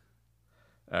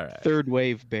 All right. third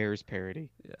wave Bears parody.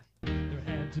 There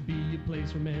had to be a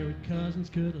place where married cousins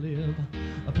could live.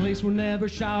 A place where never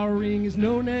showering is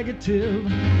no negative.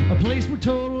 A place where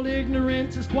total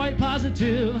ignorance is quite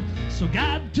positive. So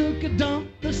God took a dump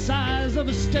the size of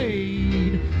a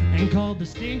state and called the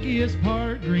stinkiest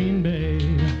part Green Bay.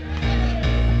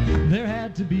 There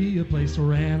had to be a place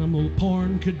where animal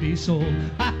porn could be sold.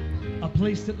 Ha! A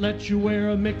place that lets you wear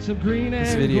a mix of green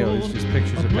This and video gold. is just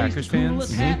pictures A of place Packers the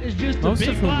coolest fans. hat is just a Most big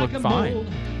of whom block look of fine. mold.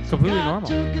 Completely God normal.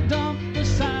 took a dump the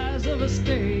size of a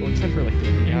state Well, except for like the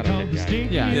and Pinata called head the guy.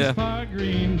 stinkiest Yeah. part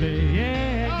Green Bay.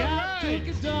 Yeah, God took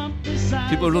a dump the size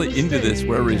People are really of a into this state.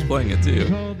 wherever he's playing it He too.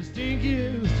 called the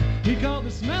stinkiest. He called the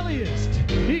smelliest.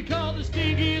 He called the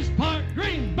stinkiest part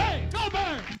Green Bay. Go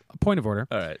Birds! Point of order.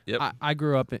 All right. Yep. I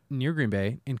grew up near Green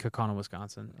Bay in Kaukauna,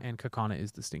 Wisconsin, and Kaukauna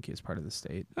is the stinkiest part of the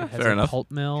state. It has fair a enough. pulp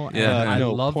mill, and Yeah. I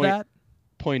No, love point- that.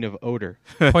 Point of odor.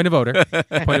 Point of odor.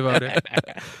 Point of odor.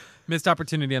 Missed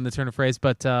opportunity on the turn of phrase,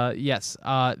 but yes,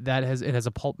 it has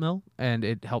a pulp mill, and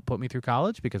it helped put me through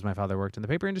college because my father worked in the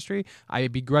paper industry. I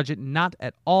begrudge it not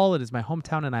at all. It is my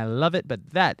hometown, and I love it. But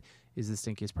that is the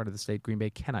stinkiest part of the state. Green Bay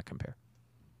cannot compare.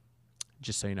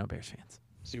 Just so you know, Bears fans.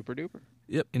 Super duper.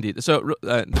 Yep, indeed. So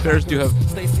the Bears do have.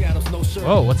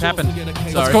 Whoa, what's happened?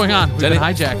 What's Sorry. going on? We've been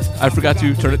Denny- hijacked. I forgot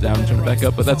to turn it down and turn it back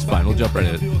up, but that's fine. We'll jump right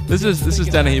in it. This is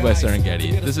Dennehy by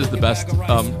Serengeti. This is the best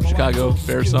Chicago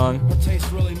Bears song.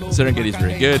 Serengeti's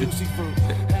very good.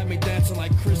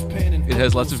 It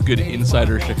has lots of good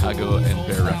insider Chicago and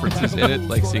Bear references in it,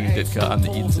 like seeing Ditka on the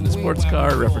Edens in a sports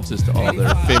car, references to all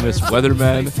their famous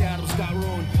weathermen.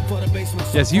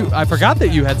 Yes, I forgot that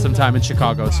you had some time in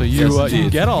Chicago, so you Yes, you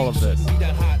indeed. get all of this.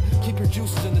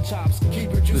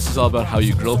 This is all about how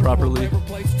you grill properly. I mean,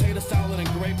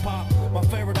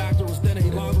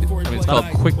 it's A lot called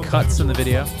of quick cuts in the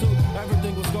video.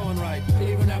 Everything was going right,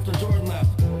 even after Jordan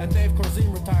left. And Dave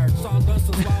Corzine retired. Sean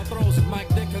Dunston's wild throws and Mike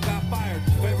Ditka got fired.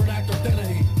 Favorite actor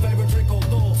Dennehy. Favorite drink Old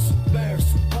Dulce.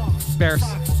 Bears, Hawks, Bears.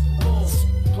 Sox, Bulls.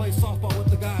 Play softball with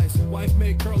the guys. Wife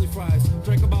made curly fries.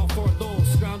 Drink about 4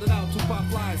 Dulce. Grounded out 2 pop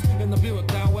flies. In the Buick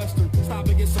down Western. Stop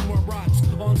and get some more brats.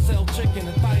 On sale chicken,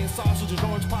 Italian sausage and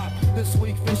orange pop. This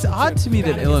week It's odd to me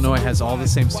that Illinois has all the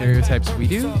same stereotypes we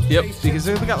do. Yep. Because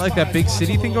they've got like that big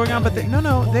city thing going on, but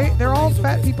they're all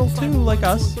fat people too, like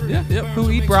us, Yeah, yep.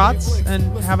 who eat brats and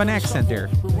have an accent there.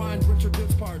 Rewind Richard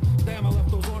Ditt's part. Damn, I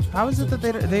left those orange How is it that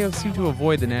they seem to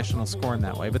avoid the national score in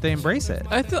that way, but they embrace it?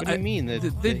 I thought What do you mean?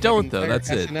 they don't though. That's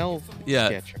it. SNL Yeah,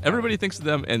 sketch. everybody thinks of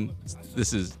them, and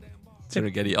this is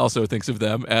Serengeti also thinks of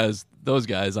them as those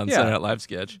guys on Yeah. Saturday Night Live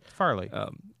sketch. Farley.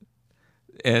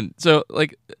 And so,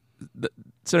 like,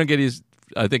 Serengeti's,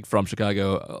 I think, from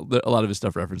Chicago. A lot of his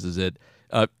stuff references it.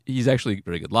 He's actually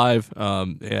very good live,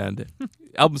 and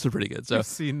albums are pretty good. So, I've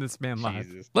seen this man live.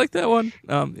 Jesus. like that one.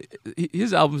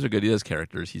 His albums are good. He has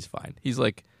characters. He's fine. He's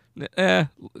like,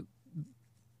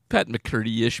 Pat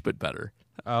McCurdy-ish, but better.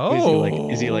 Oh,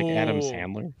 Is he like Adam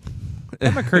Sandler?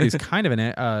 Pat McCurdy's kind of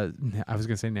I was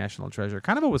going to say national treasure,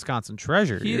 kind of a Wisconsin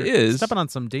treasure. He You're is. stepping on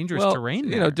some dangerous Well, terrain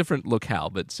you there. know, different locale,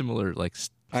 but similar like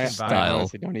I style.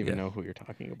 honestly don't even Yeah. know who you're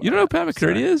talking about. You don't know who Pat McCurdy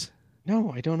Sorry. is?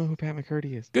 No, I don't know who Pat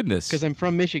McCurdy is. Goodness. Because I'm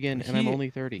from Michigan and I'm He- only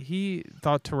 30. He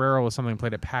thought Torero was something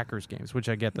played at Packers games, which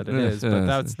I get that it Yeah, is, but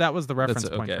yeah, that was the reference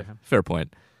That's point okay. for him. Fair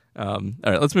point. All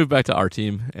right, let's move back to our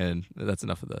team, and that's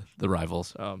enough of the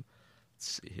rivals.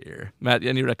 Let's see here, Matt.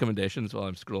 Any recommendations while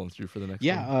I'm scrolling through for the next?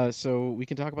 Yeah, one? so we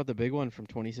can talk about the big one from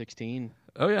 2016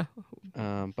 Oh yeah.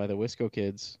 by the Wisco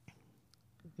Kids.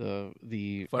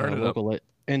 The Firing it up. local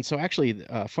and so actually,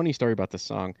 funny story about this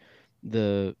song.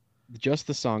 Just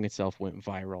the song itself went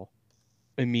viral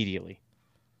immediately,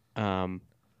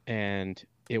 and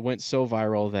it went so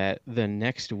viral that the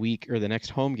next week or the next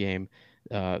home game,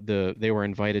 they were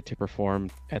invited to perform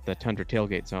at the Tundra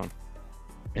Tailgate Zone,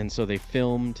 and so they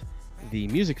filmed the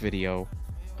music video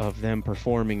of them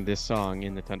performing this song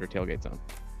in the Tundra Tailgate Zone.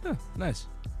 Huh, nice.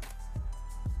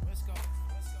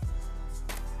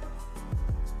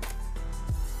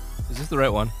 Is this the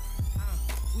right one?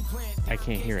 I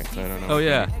can't hear it, so I don't know. Oh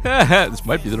yeah. This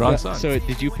might be the wrong But- song. So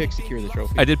did you pick Secure the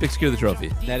Trophy? I did pick Secure the Trophy.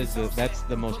 That's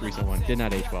the most recent one. Did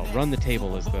not age well. Run the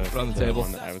Table is the Run the Table.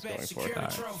 one that I was going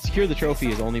for. Secure the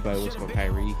Trophy is only by Wisco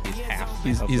Kyrie. He's half.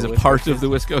 He's of a the Wisco part of Kids. the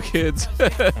Wisco Kids.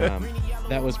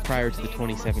 That was prior to the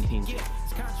 2017 show.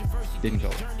 Didn't go.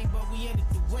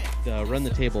 The Run the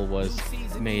Table was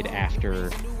made after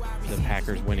the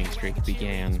Packers' winning streak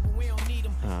began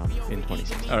in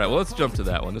 2016. All right, well let's jump to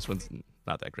that one. This one's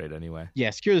not that great anyway.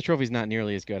 Yeah, Secure the Trophy is not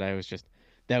nearly as good. That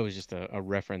was just a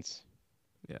reference.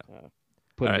 Yeah.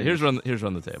 Put All it right, in. here's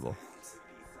Run the Table.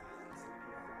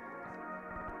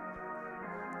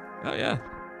 Oh yeah.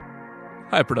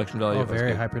 High production value. Oh, of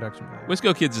very Wisco. high production value.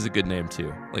 Wisco Kids is a good name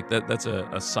too. Like that's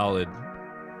a solid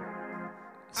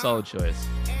choice.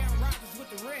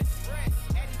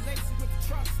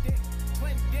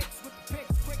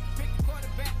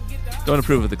 Don't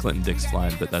approve of the Clinton Dix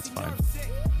line, but that's fine.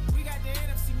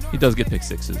 He does get pick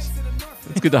sixes.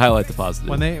 It's good to highlight the positive.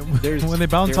 When they There's when they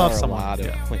bounce there off are someone. a lot of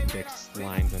Yeah. Clinton Dix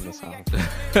lines in the song.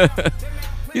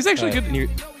 He's actually good. Near,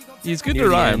 He's good near to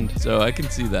the rhyme, end. so I can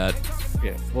see that.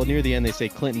 yeah. Well, near the end they say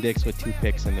Clinton Dix with 2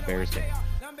 picks in the Bears game,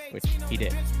 which he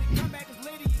did.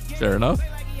 Fair enough.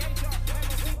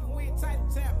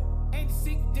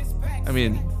 I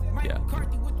mean, yeah,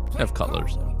 have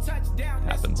colors.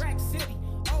 Happens.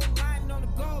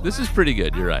 This is pretty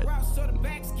good. You're right.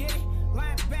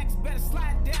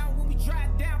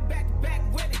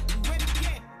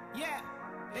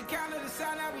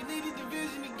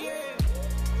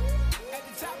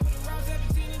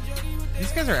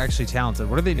 These guys are actually talented.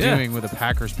 What are they Yeah. doing with a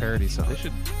Packers parody song?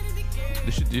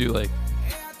 They should do like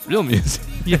real music.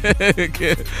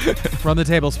 Run the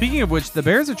Table. Speaking of which, the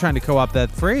Bears are trying to co-opt that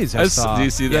phrase. I saw. Do you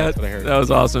see Yeah, that? that's what I heard. That was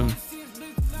awesome.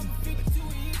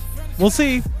 We'll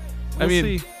see. I We'll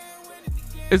mean, see.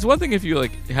 It's one thing if you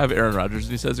like have Aaron Rodgers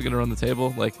and he says he's going to run the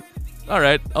table. Like, all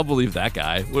right, I'll believe that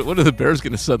guy. What are the Bears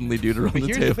going to suddenly do to run But the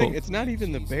here's table? the thing: it's not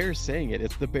even the Bears saying it;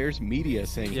 it's the Bears media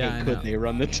saying, Yeah, "Hey, I could know. they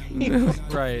run the team?"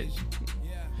 Right.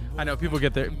 I know people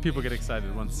get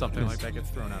excited when something like that gets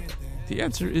thrown out there. The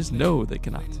answer is no, they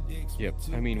cannot. Yep.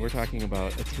 I mean, we're talking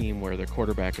about a team where their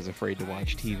quarterback is afraid to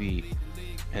watch TV,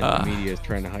 and Ah. the media is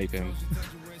trying to hype him.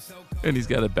 And he's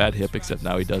got a bad hip, except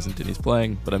now he doesn't, and he's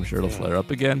playing. But I'm sure it'll flare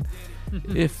up again.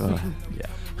 If yeah.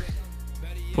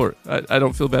 Poor. I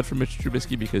don't feel bad for Mitch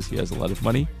Trubisky because he has a lot of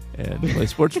money and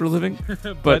plays sports for a living.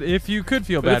 But if you could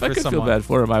feel But bad if I for could someone, feel bad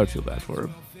for him, I would feel bad for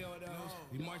him.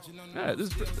 All right,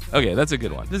 okay, that's a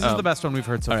good one. this is the best one we've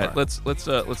heard so All far.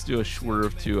 right, let's do a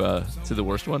swerve to the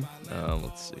worst one.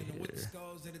 Let's see here.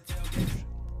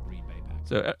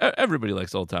 So everybody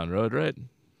likes Old Town Road, right?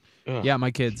 Ugh. Yeah,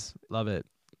 my kids love it.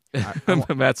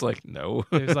 I Matt's like, no.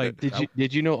 It was like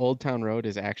Did you know Old Town Road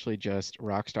is actually just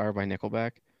Rockstar by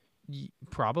Nickelback?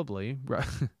 Probably.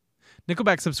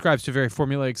 Nickelback subscribes to very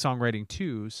formulaic songwriting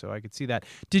too, so I could see that.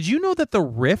 Did you know that the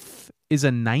riff is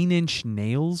a Nine Inch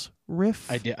Nails riff?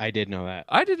 I did know that.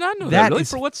 I did not know that. That Really? is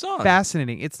For what song?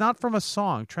 Fascinating. It's not from a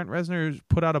song. Trent Reznor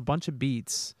put out a bunch of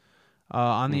beats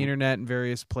on the internet in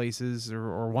various places,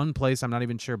 or one place, I'm not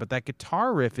even sure. But that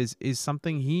guitar riff is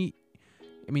something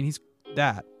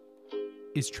that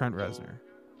is Trent Reznor.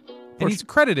 And he's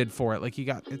credited for it. Like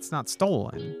it's not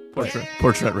stolen. Poor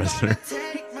Trent Reznor.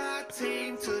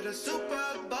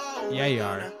 Yeah, you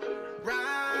are.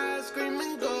 Rise, scream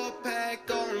and go back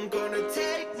on. Gonna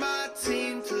take my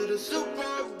team to the Super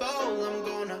Bowl. I'm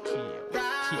gonna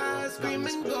rise, scream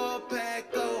and go back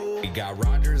on. We got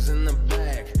Rodgers in the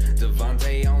back,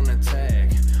 Devontae on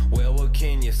attack. Well, what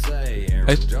can you say?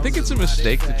 I think it's a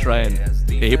mistake to try and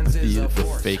ape the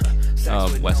fake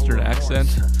Western accent.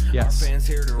 Yes.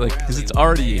 Like, because it's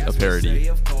already a parody.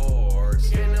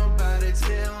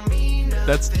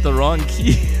 That's the wrong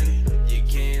key.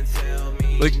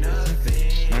 Like, Not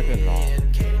good at all.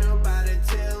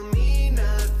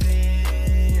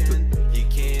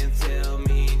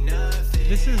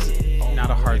 This is not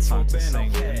a hard song to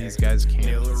sing, and these guys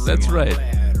can't. that's right.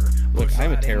 Look,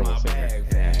 I'm a terrible singer.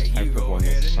 And I've performed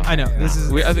this song. I know. This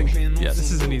is I think yes,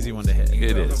 this is an easy one to hit.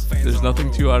 it is. There's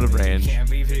nothing too out of range.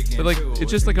 But like, it's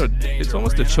just like it's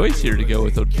almost a choice here to go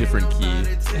with a different key.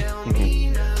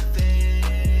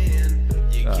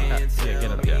 Yeah, get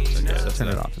it off. Yeah, okay, that's Turn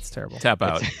it it. off. It's terrible. Tap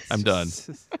out. I'm done.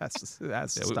 That's Yeah,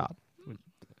 stop.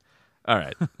 All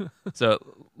right. So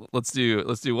let's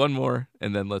do one more,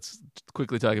 and then let's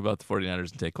quickly talk about the 49ers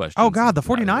and take questions. Oh God, the Out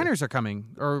of here. 49ers are coming,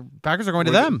 or Packers are going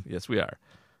to We're them. Yes, we are.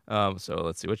 So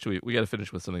let's see. What should we got to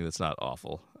finish with something that's not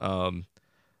awful.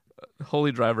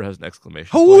 Holy Driver has an exclamation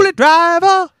Holy point.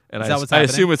 driver! And Is I, that what's I happening?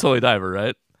 assume it's Holy Diver,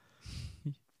 right?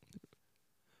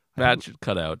 Matt should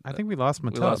cut out. I think we lost we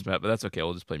Matub. lost Matt, but that's okay.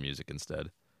 We'll just play music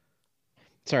instead.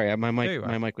 Sorry, my There you mic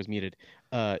are. my mic was muted.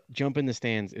 Jump in the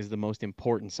Stands is the most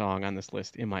important song on this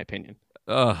list, in my opinion,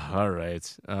 Oh, all right.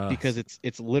 because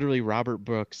it's literally Robert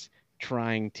Brooks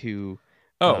trying to.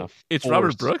 It's Robert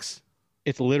force- Brooks?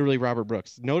 It's literally Robert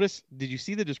Brooks. Notice? Did you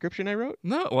see the description I wrote?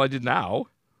 No, well, I did now.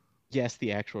 Yes,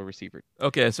 the actual receiver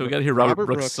Okay, so we got to hear Robert, Robert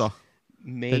Brooks' Brooks song.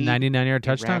 made The 99-yard a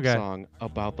touchdown rap guy. song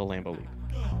about the Lambeau Leap.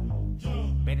 Oh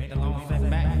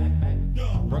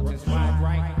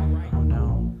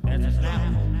no.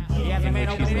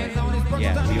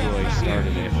 Yeah, Leroy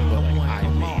started it, but like I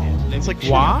made it. It's like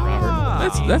shut up,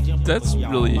 Robert. Wow. That's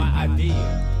really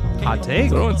Hot take.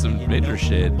 throwing some major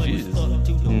shade. Jesus.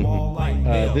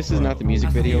 This is not the music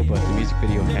video, but the music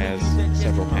video has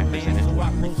several Packers in it.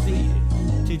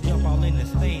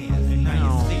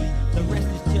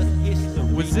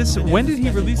 Was this? When did he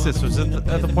release this? Was it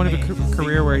at the point of a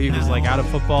career where he was like out of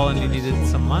football and he needed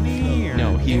some money? Or?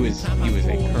 No, he was a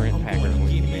current Packer when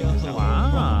he made this album.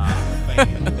 Wow.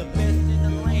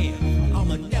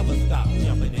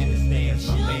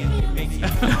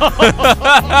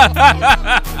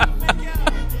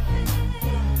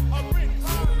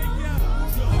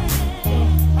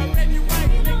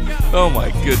 Oh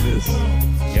my goodness.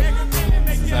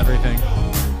 This is everything.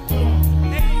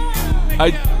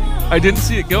 I didn't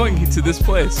see it going to this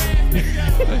place.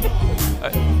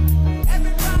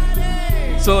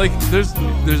 So like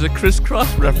there's a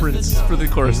crisscross reference for the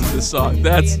chorus of this song.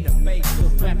 That's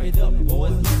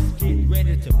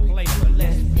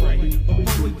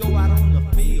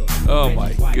oh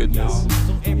my goodness.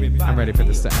 I'm ready for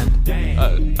this to end.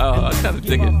 I kind of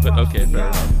dig it, but okay, fair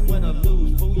enough.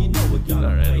 All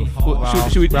right. Well, Wow.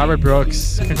 should we? Robert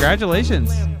Brooks,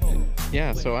 congratulations.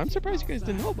 Yeah, so I'm surprised you guys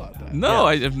didn't know about that. No,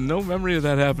 I have no memory of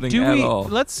that happening Do at we? all.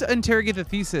 Let's interrogate the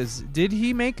thesis. Did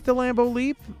he make the Lambeau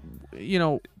leap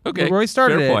Okay, Leroy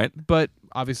started fair it, point. but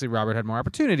obviously Robert had more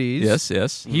opportunities.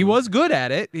 Yes. He was good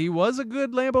at it. He was a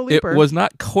good Lambo It leaper. was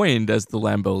not coined as the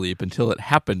Lambeau leap until it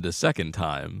happened a second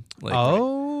time. Like,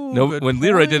 Oh, good when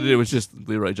Leroy did it, point. it was just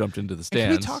Leroy jumped into the And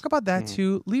stands. Can we talk about that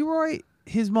too? Leroy,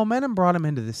 his momentum brought him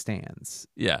into the stands.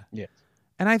 Yeah.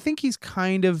 And I think he's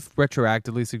kind of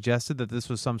retroactively suggested that this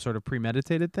was some sort of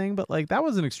premeditated thing, but like that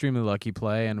was an extremely lucky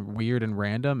play and weird and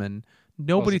random, and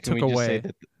nobody Also, can took we just away.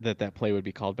 say that play would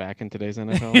be called back in today's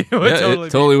NFL. It would Yeah, it totally,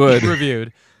 totally be would.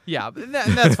 reviewed. Yeah, but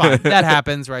that's fine. That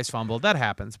happens. Rice fumbled. That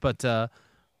happens. But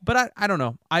I don't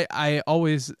know. I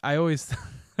always.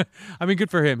 I mean, good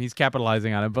for him. He's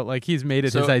capitalizing on it, but like he's made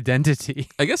it his So- identity.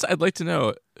 I guess I'd like to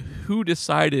know who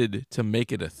decided to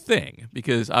make it a thing,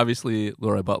 because obviously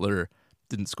Leroy Butler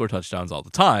didn't score touchdowns all the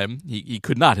time. He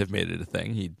could not have made it a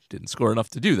thing. He didn't score enough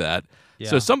to do that.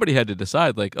 So Yeah. somebody had to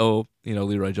decide, like,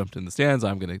 Leroy jumped in the stands.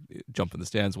 I'm going to jump in the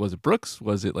stands. Was it Brooks?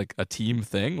 Was it like a team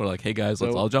thing? We're like, hey guys,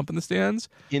 let's So- all jump in the stands.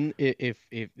 If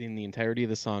in the entirety of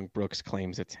the song, Brooks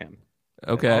claims it's him.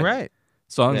 Okay. All right.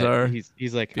 Songs That are. he's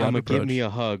like, beyond I'm gonna give me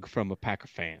reproach. a hug from a Packer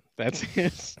fan. That's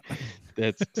his.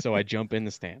 That's so I jump in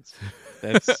the stands.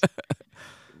 That's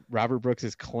Robert Brooks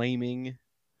is claiming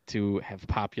to have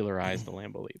popularized the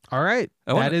Lambeau leap. All right.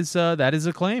 I wanna- that is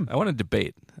a claim. I want to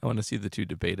debate. I want to see the two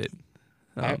debate it.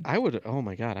 I would. Oh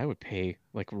my god, I would pay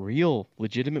like real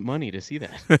legitimate money to see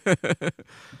that.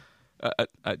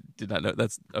 I did not know.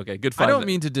 That's okay. Good I find. don't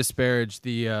mean to disparage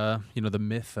the the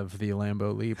myth of the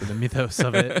Lambeau leap or the mythos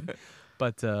of it.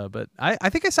 But I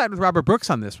think I side with Robert Brooks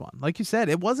on this one. Like you said,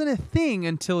 it wasn't a thing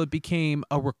until it became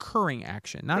a recurring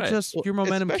action, not Right. just Well, your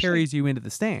momentum especially- carries you into the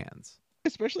stands.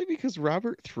 Especially because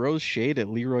Robert throws shade at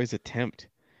Leroy's attempt.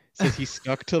 Says he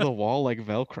stuck to the wall like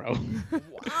Velcro.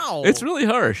 Wow, It's really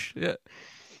harsh. Yeah.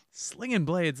 slinging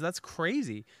blades. That's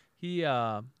crazy. He,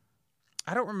 I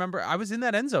don't remember. I was in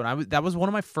that end zone. That was one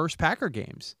of my first Packer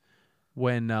games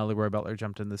when Leroy Butler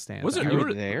jumped in the stands. Was it? You You were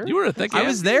were there? You were at that I game?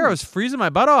 was there. I was freezing my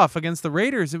butt off against the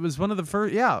Raiders. It was one of the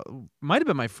first. Yeah, might have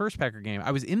been my first Packer game.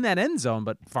 I was in that end zone,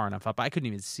 but far enough up. I couldn't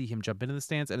even see him jump into the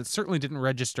stands, and it certainly didn't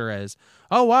register as,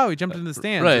 "Oh wow, he jumped into the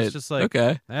stands." Right. It's just like,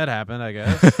 okay. that happened, I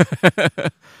guess.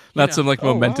 Not know. some like Oh,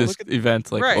 wow, momentous look at-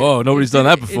 event. Like, Right. oh, nobody's It done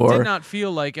that did- before. It did not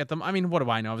feel like at the. I mean, what do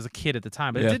I know? I was a kid at the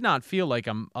time, but Yeah. it did not feel like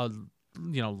a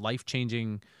life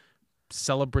changing,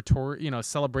 celebratory,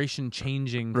 celebration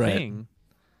changing Right. thing.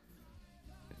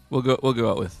 We'll go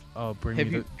out with. Oh, bring Have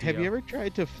me you the have you deal. ever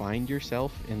tried to find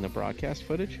yourself in the broadcast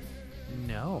footage?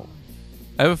 No.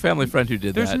 I have a family friend who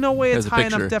did There's that. no way Has it's a high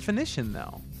picture. enough definition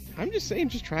though. I'm just saying,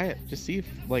 just try it. Just see if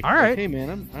like, All right. hey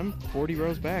man, I'm 40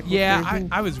 rows back. Look Yeah, for anything.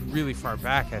 I was really far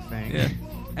back, I think. Yeah.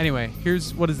 Anyway,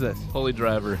 what is this? Holy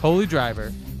driver. Holy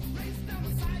Driver.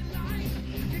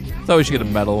 Thought we should get a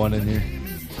metal one in here.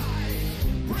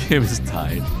 The game is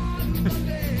tied.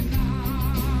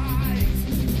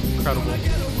 Incredible.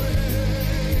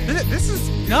 This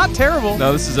is not terrible.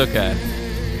 No, this is okay.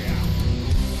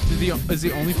 Is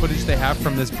the only footage they have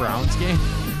from this Browns game?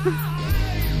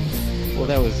 Well,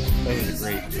 that was a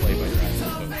great play by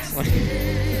Ryan. So it's like,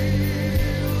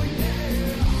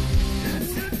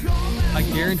 I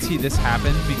guarantee this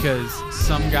happened because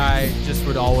some guy just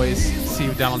would always see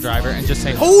Donald Driver and just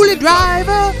say "Holy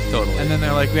Driver," Totally. and then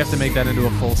they're like, "We have to make that into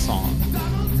a full song."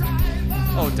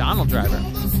 Oh, Donald Driver,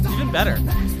 even better.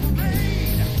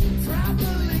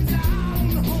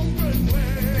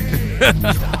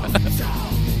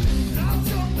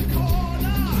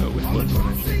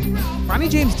 Ronnie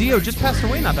James Dio just passed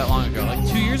away not that long ago, like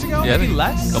 2 years ago, Yeah, I maybe think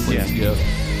less. a couple Yeah. years ago.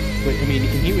 but I mean,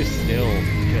 he was still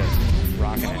just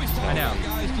rocking it. I know.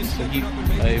 So he,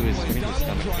 it was I think it was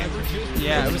stomach cancer.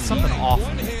 Yeah, it was something awful.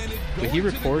 But he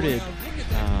recorded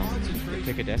the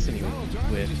Pick of Destiny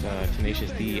with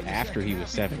Tenacious D after he was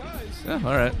 70. Oh,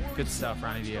 all right. Good stuff,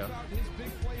 Ronnie Dio.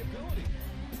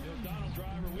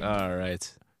 All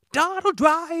right. Donald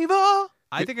Driver.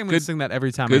 I think I'm going Good- to sing that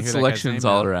every time I Good hear selections that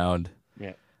guy's all name around.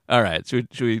 Yeah. All right. Should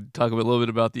we talk a little bit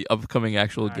about the upcoming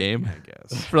actual now. game I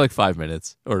guess. for like 5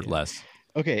 minutes or less?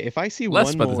 Okay, if I see Less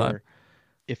one by the time. more,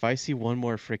 if I see one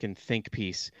more freaking think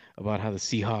piece about how the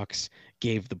Seahawks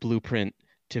gave the blueprint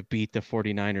to beat the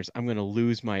 49ers, I'm gonna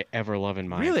lose my ever loving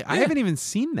mind. Really? I haven't even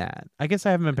seen that. I guess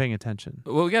I haven't been paying attention.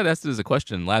 Well, we got asked it as a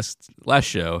question last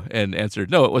show and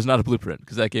answered no, it was not a blueprint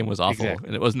because that game was awful Exactly.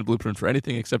 and it wasn't a blueprint for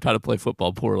anything except how to play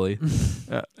football poorly.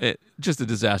 Just a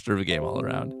disaster of a game all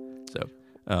around. So,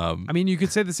 I mean, you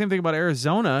could say the same thing about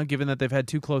Arizona, given that they've had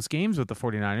 2 close games with the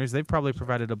 49ers. They've probably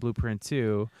provided a blueprint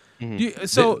too.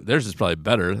 So theirs is probably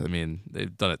better. I mean,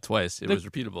 they've done it twice. It was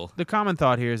repeatable. the common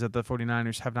thought here is that the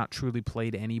 49ers have not truly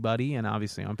played anybody, and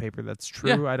obviously on paper that's true.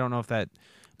 Yeah. I don't know if that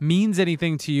means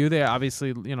anything to you. They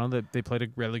obviously, they played a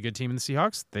really good team in the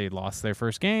Seahawks. They lost their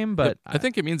first game, but I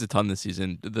think it means a ton this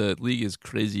season. The league is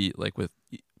crazy, like with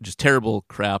just terrible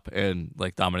crap and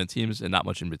like dominant teams and not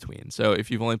much in between. So if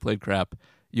you've only played crap,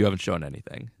 you haven't shown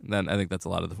anything. And then I think that's a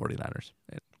lot of the 49ers.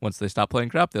 And once they stop playing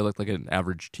crap, they look like an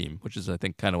average team, which is, I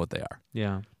think, kind of what they are.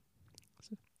 yeah.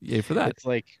 Yay for that. It's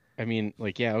like, I mean,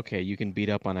 like, yeah, okay, you can beat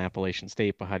up on Appalachian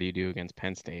State, but how do you do against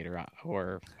Penn State or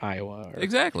Iowa? Or...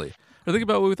 Exactly. Or think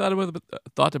about what we thought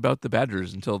about the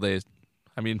Badgers until they,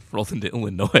 rolled into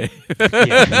Illinois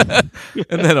and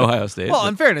then Ohio State. Well,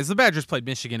 in fairness, the Badgers played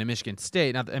Michigan and Michigan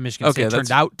State. Not that Michigan State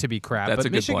turned out to be crap, that's but a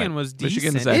good Michigan point. was decent.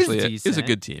 Michigan is actually decent. is a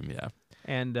good team, yeah.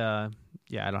 And I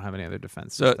don't have any other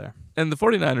defenses So, there. and the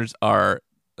 49ers are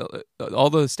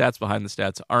all the stats behind the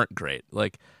stats aren't great.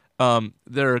 Like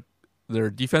their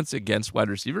defense against wide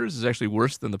receivers is actually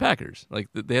worse than the Packers. Like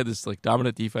they had this like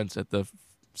dominant defense at the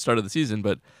start of the season,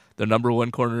 but their number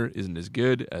one corner isn't as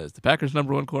good as the Packers'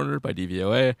 number one corner by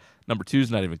DVOA. Number two is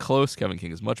not even close. Kevin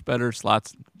King is much better.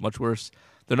 Slot's much worse.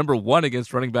 They're number one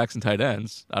against running backs and tight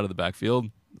ends out of the backfield.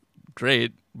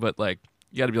 Great, but like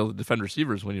you got to be able to defend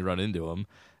receivers when you run into them.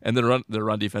 And their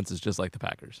run defense is just like the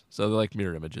Packers. So they're like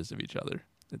mirror images of each other.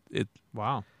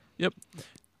 Wow. Yep.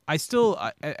 I still,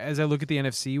 as I look at the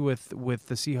NFC with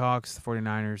the Seahawks, the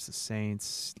 49ers, the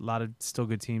Saints, a lot of still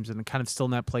good teams, and kind of still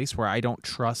in that place where I don't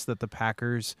trust that the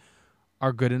Packers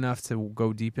are good enough to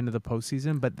go deep into the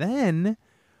postseason. But then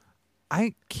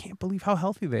I can't believe how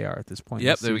healthy they are at this point.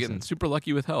 Yep, this they're season. getting super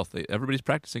lucky with health. Everybody's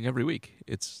practicing every week.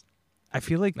 I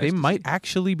feel like Nice they to might see.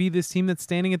 actually be this team that's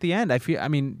standing at the end. I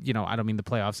don't mean the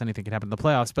playoffs. Anything could happen in the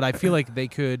playoffs, but I feel like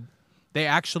they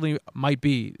actually might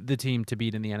be the team to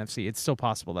beat in the NFC. It's still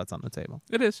possible that's on the table.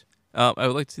 It is. I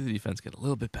would like to see the defense get a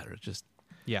little bit better. Just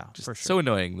For sure. so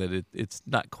annoying that it's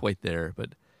not quite there, but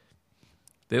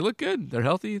they look good. They're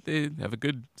healthy. They have a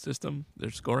good system.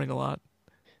 They're scoring a lot.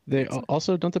 They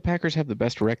also, don't the Packers have the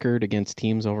best record against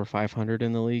teams over 500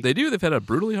 in the league? They do. They've had a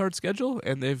brutally hard schedule,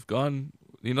 and they've gone.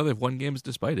 They've won games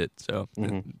despite it. So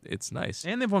it's nice.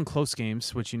 And they've won close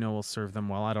games, which will serve them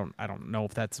well. I don't know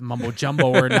if that's mumbo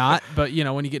jumbo or not, but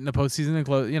when you get in the postseason and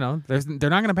close, they're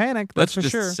not going to panic. That's Let's for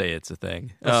just sure. say it's a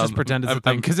thing. Let's just pretend it's a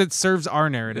thing because it serves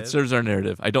our narrative. It serves our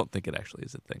narrative. I don't think it actually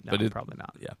is a thing, No, but probably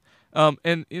not. Yeah.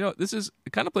 And this it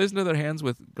kind of plays into their hands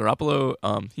with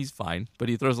Garoppolo. He's fine, but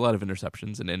he throws a lot of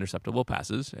interceptions and interceptable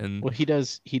passes. And Well, he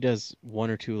does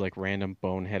one or two like random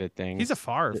boneheaded things. He's a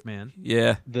Favre, man.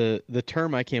 yeah, The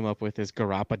term I came up with is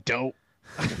Garoppolo.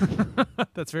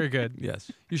 That's very good.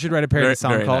 yes. You should write a parody Very-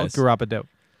 song very called nice. Garoppolo.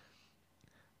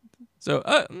 So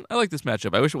I like this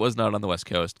matchup. I wish it was not on the West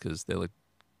Coast because they looked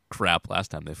crap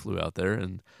last time they flew out there,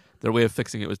 and their way of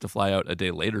fixing it was to fly out a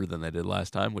day later than they did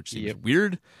last time, which seems Yep.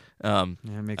 weird. Yeah,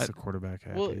 it makes the quarterback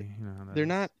happy. Well, You know how that They're is.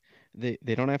 not. They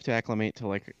don't have to acclimate to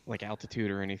like altitude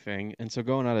or anything, and so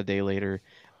going out a day later,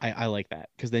 I like that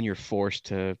because then you're forced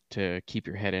to keep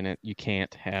your head in it. You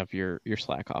can't have your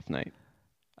slack off night.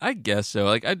 I guess so.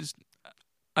 Like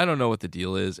I don't know what the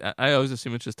deal is. I always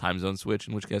assume it's just time zone switch,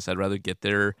 in which case I'd rather get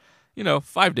there,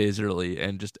 5 days early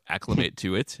and just acclimate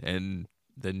to it, and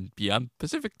then be on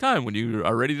Pacific time when you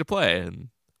are ready to play. And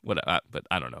but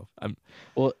I don't know.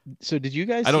 Well, so did you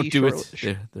guys? I don't see do it.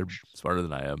 short- They're smarter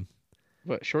than I am.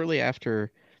 But shortly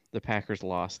after the Packers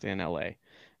lost in LA,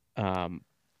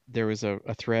 there was a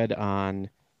thread on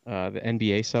the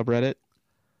NBA subreddit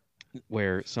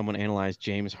where someone analyzed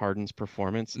James Harden's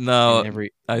performance. No, in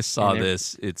every I saw and every-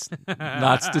 this. It's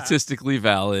not statistically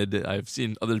valid. I've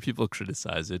seen other people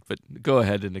criticize it, but go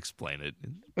ahead and explain it.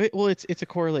 well, it's a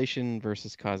correlation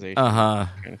versus causation kind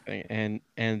of thing,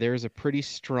 and there's a pretty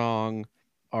strong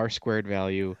R²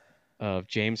 value of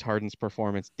James Harden's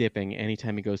performance dipping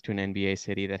anytime he goes to an NBA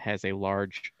city that has a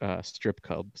large strip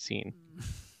club scene.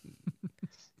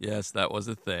 Yes, that was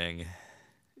a thing.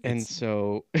 And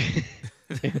so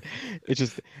it's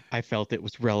just I felt it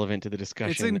was relevant to the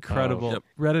discussion. It's incredible. Yep.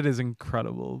 Reddit is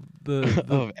incredible.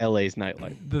 of LA's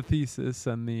nightlife. The thesis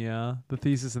and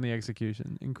the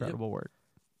execution. Incredible work.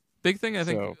 Big thing, I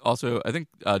think. So- Also, I think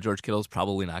George Kittle's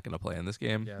probably not going to play in this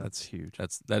game. Yeah, that's huge.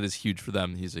 That is huge for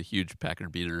them. He's a huge Packer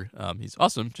beater. He's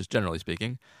awesome, just generally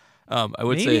speaking. I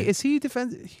would Maybe say is he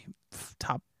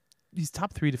top? He's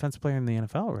top 3 defensive player in the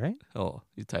NFL, right?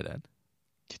 he's tight end.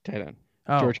 Tight end.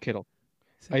 Oh, George Kittle.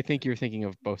 I think you're thinking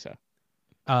of Bosa.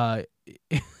 I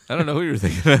don't know who you're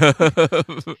thinking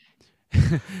of.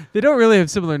 they don't really have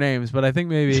similar names, but I think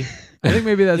maybe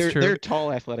that's they're, true. They're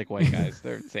tall, athletic white guys.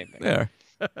 They're the same thing. There.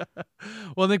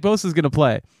 Well, Nick Bosa's going to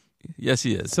play, Yes,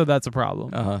 he is. so that's a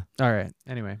problem. Uh-huh. All right.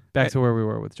 Anyway, back to where we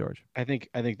were with George. I think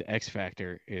the X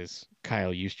factor is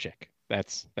Kyle Juszczyk.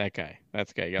 That's that guy.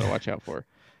 That's the guy you got to watch out for.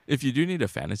 if you do need a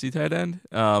fantasy tight end,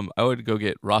 I would go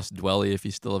get Ross Dwelly if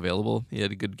he's still available. He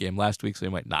had a good game last week, so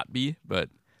he might not be, but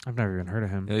I've never even heard of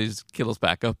him. he's Kittle's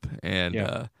backup, and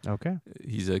Yeah. Okay,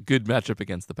 he's a good matchup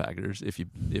against the Packers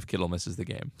if Kittle misses the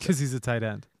game. because he's a tight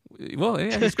end. Well,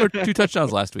 yeah, he scored 2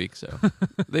 touchdowns last week, so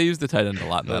they use the tight end a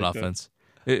lot in that like that. offense.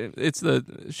 It's the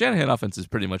Shanahan offense is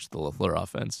pretty much the LaFleur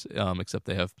offense, except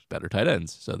they have better tight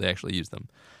ends, so they actually use them.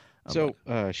 So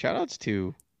shout outs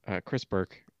to Chris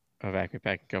Burke of Acme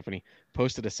Packing Company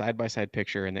posted a side-by-side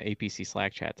picture in the APC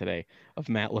Slack chat today of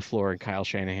Matt LaFleur and Kyle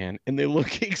Shanahan, and they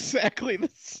look exactly the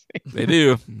same. They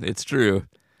do. It's true.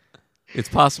 It's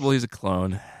possible he's a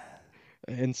clone.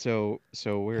 And so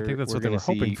we're think that's what they gonna were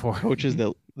hoping see for. coaches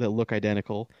that look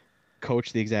identical,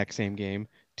 coach the exact same game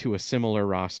to a similar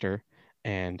roster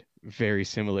and very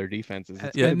similar defenses.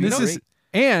 It's Yeah, gonna and be this is great.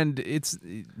 and it's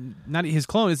not his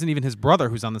clone. Isn't even his brother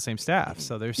who's on the same staff.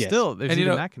 So there's Yes. there's And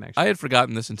even that connection. I had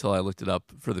forgotten this until I looked it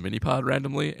up for the mini pod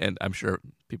randomly, and I'm sure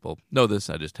people know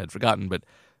this. I just had forgotten. But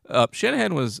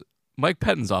Shanahan was Mike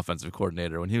Pettine's offensive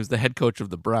coordinator when he was the head coach of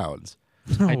the Browns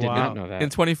I did Wow. not know that. in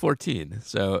 2014.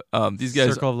 So these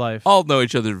guys Circle of life. all know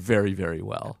each other very, very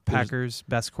well. Packers'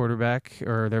 best quarterback,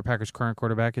 or their Packers' current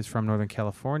quarterback, is from Northern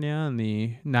California, and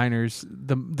the Niners,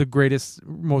 the greatest,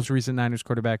 most recent Niners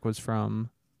quarterback was born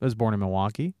in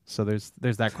Milwaukee. So there's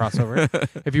that crossover.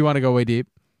 If you want to go way deep,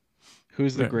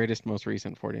 Who's the Right. greatest, most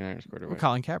recent 49ers quarterback?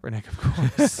 Colin Kaepernick, of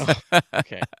course,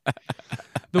 Okay.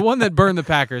 the one that burned the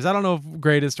Packers. I don't know if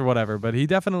greatest or whatever, but he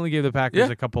definitely gave the Packers Yeah,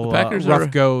 a couple the Packers rough are-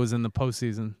 goes in the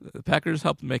postseason. The Packers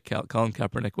helped make Colin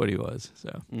Kaepernick what he was.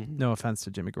 So No offense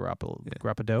to Jimmy Garoppolo. Yeah.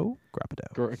 Garoppolo.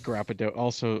 Garoppolo.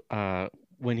 Also,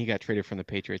 when he got traded from the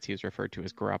Patriots, he was referred to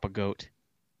as Garoppolo.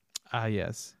 Ah,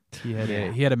 yes. He had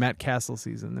Yeah. he had a Matt Castle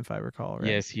season, if I recall. Right?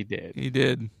 Yes, he did. he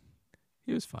did.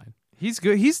 He was fine. He's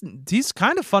good. He's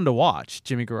kind of fun to watch,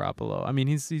 Jimmy Garoppolo. I mean,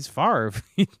 he's Favre.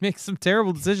 He makes some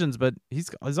terrible decisions, but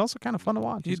he's also kind of fun to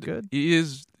watch. He's good. He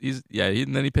is.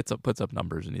 And then he puts up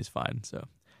numbers, and he's fine. So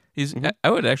he's. Mhm.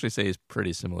 I would actually say he's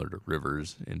pretty similar to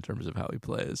Rivers in terms of how he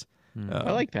plays.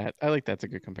 I like that. I like that's a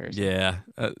good comparison. Yeah.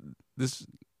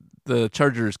 The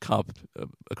Chargers comp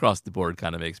across the board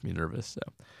kind of makes me nervous. So,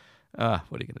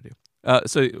 what are you gonna do?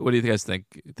 So, what do you guys think?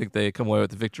 Think they come away with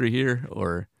the victory here,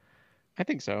 or I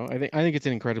think so. I think it's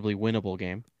an incredibly winnable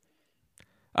game.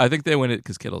 I think they win it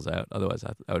because Kittle's out. Otherwise,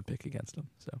 I would pick against them.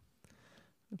 So,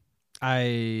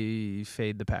 I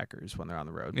fade the Packers when they're on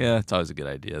the road. yeah, it's always a good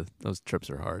idea. Those trips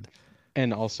are hard.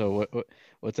 And also,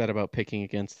 what's that about picking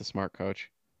against the smart coach?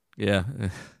 Yeah.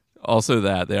 Also,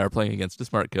 that they are playing against a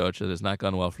smart coach that has not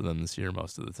gone well for them this year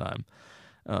most of the time.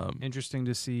 Interesting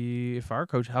to see if our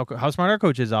coach, how smart our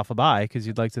coach is off a bye, because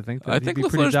you'd like to think that I he'd think be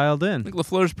pretty LaFleur's- dialed I in. think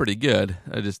LaFleur's pretty good.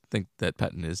 I just think that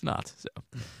Pettin is not. So,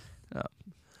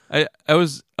 I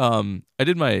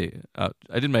did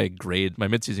my grade, my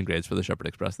midseason grades for the Shepherd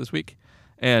Express this week,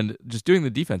 and just doing the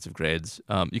defensive grades,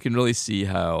 you can really see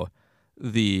how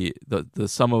the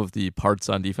sum of the parts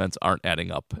on defense aren't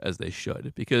adding up as they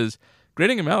should, because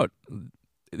grading them out,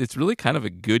 it's really kind of a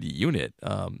good unit.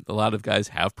 A lot of guys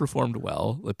have performed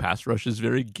well. The pass rush is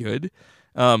very good.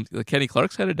 Kenny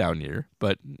Clark's had a down year,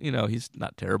 but he's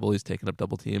not terrible. He's taken up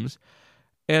double teams.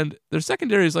 And their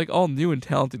secondary is like all new and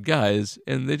talented guys,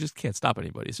 and they just can't stop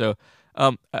anybody. So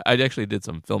I actually did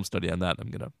some film study on that. I'm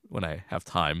going to, when I have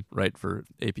time, write for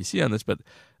APC on this. But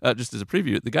just as a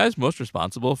preview, the guys most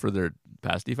responsible for their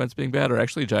pass defense being bad are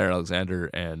actually Jair Alexander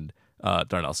and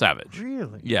Darnell Savage.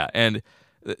 Really? Yeah, and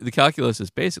the calculus is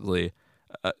basically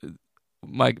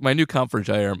my new comp for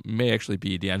Jair may actually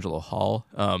be D'Angelo Hall.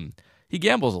 He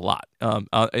gambles a lot.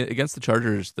 Against the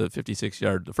Chargers, the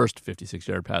first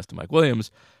 56-yard pass to Mike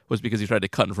Williams was because he tried to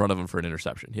cut in front of him for an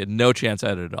interception. He had no chance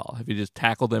at it at all. If he just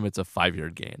tackled him, it's a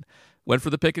 5-yard gain. Went for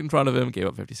the pick in front of him, gave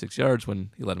up 56 yards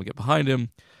when he let him get behind him.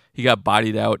 He got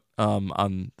bodied out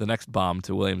on the next bomb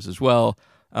to Williams as well,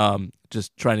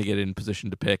 just trying to get in position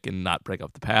to pick and not break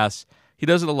up the pass. He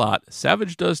does it a lot.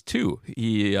 Savage does too.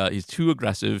 He's too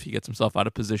aggressive. He gets himself out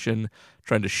of position,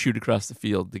 trying to shoot across the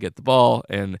field to get the ball,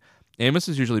 and Amos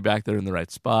is usually back there in the right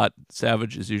spot.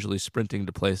 Savage is usually sprinting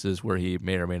to places where he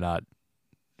may or may not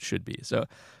should be. So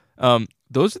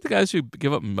those are the guys who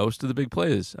give up most of the big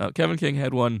plays. Kevin King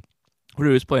had one where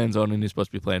he was playing zone and he's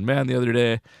supposed to be playing man the other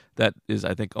day. That is,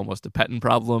 I think, almost a Pettin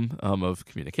problem of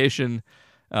communication.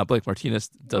 Blake Martinez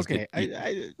does Okay,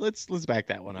 get... let's back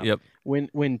that one up. Yep.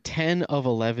 When 10 of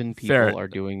 11 people Fair. are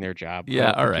doing their job, I Yeah, don't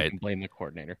think all you right. can blame the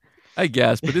coordinator. I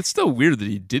guess, but it's still weird that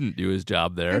he didn't do his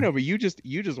job there. I know, but you just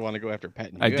want to go after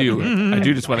Pettin. I You do. have to- I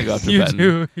do just want to go after You Pettin.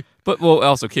 do. But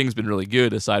also King's been really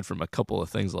good aside from a couple of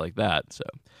things like that. So,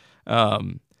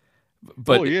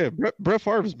 But oh yeah, Brett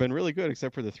Favre's been really good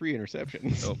except for the 3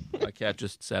 interceptions. oh, my cat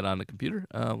just sat on the computer.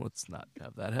 Let's not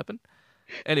have that happen.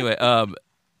 Anyway,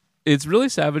 it's really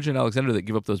Savage and Alexander that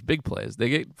give up those big plays. They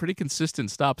get pretty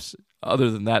consistent stops other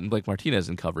than that, and Blake Martinez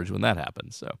in coverage when that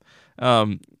happens.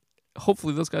 So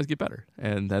hopefully those guys get better,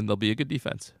 and then they'll be a good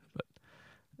defense. But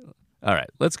all right,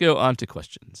 let's go on to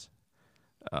questions.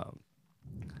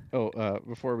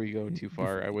 Before we go too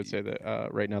far, I would say that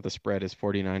right now the spread is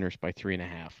 49ers by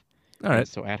 3.5. All right.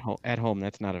 So at home,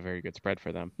 that's not a very good spread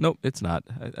for them. Nope, it's not.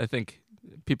 I think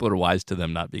people are wise to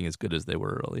them not being as good as they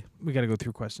were early. We got to go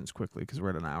through questions quickly because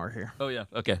we're at an hour here. Oh yeah.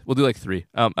 Okay, we'll do like 3.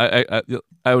 I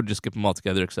would just skip them all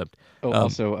together except.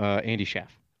 Also Andy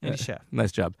Schaff. Andy Chef.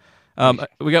 Nice job.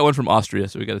 We got one from Austria,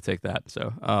 so we got to take that.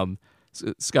 So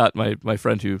Scott, my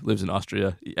friend who lives in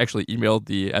Austria, he actually emailed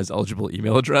the as eligible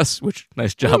email address, which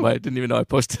nice job. I didn't even know I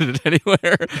posted it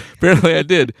anywhere. Apparently I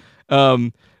did.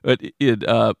 But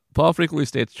Paul frequently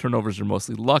states turnovers are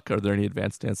mostly luck. Are there any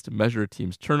advanced stats to measure a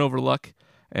team's turnover luck?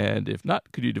 And if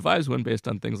not, could you devise one based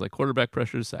on things like quarterback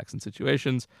pressures, sacks, and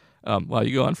situations? Wow,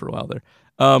 you go on for a while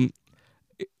there.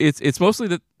 It's mostly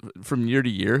that from year to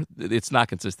year, it's not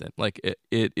consistent. Like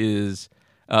it is.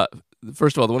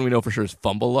 First of all, the one we know for sure is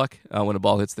fumble luck. When a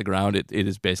ball hits the ground, it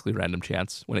is basically random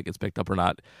chance when it gets picked up or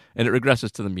not. And it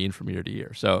regresses to the mean from year to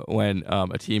year. So when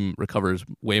a team recovers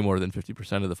way more than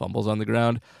 50% of the fumbles on the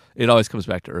ground, it always comes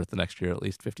back to earth the next year, at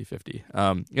least 50-50.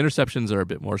 Interceptions are a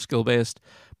bit more skill-based,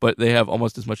 but they have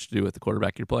almost as much to do with the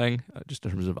quarterback you're playing, just in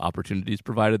terms of opportunities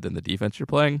provided, than the defense you're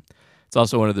playing. It's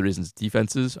also one of the reasons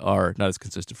defenses are not as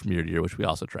consistent from year to year, which we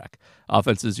also track.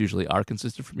 Offenses usually are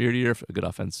consistent from year to year. If a good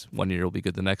offense one year will be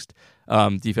good the next.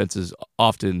 Defenses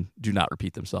often do not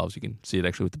repeat themselves. You can see it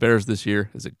actually with the Bears this year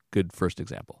is a good first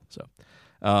example. So,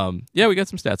 yeah, we got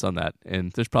some stats on that,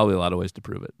 and there's probably a lot of ways to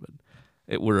prove it,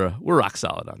 but we're rock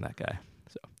solid on that guy.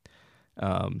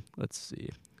 So, let's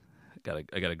see. I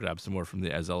gotta grab some more from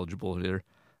the as eligible here.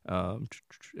 And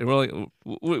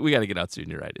we got to get out soon.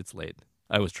 You're right. It's late.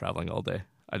 I was traveling all day.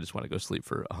 I just want to go sleep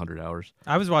for 100 hours.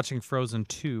 I was watching Frozen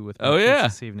 2 with my kids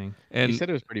this evening. And you said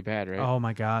it was pretty bad, right? Oh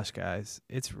my gosh, guys.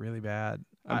 It's really bad.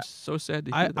 I'm so sad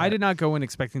to hear that. I did not go in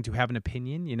expecting to have an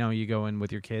opinion. You know, you go in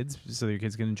with your kids so your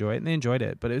kids can enjoy it, and they enjoyed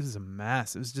it. But it was a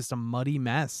mess. It was just a muddy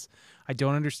mess. I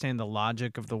don't understand the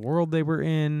logic of the world they were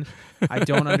in. I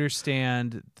don't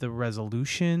understand the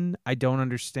resolution. I don't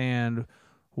understand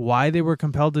why they were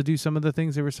compelled to do some of the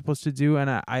things they were supposed to do, and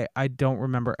I don't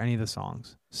remember any of the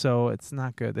songs, so it's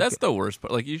not good. That's the worst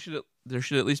part. Like there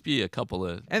should at least be a couple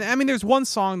of. And I mean, there's one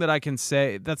song that I can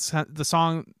say that's the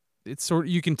song. It's sort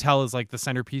of, you can tell is like the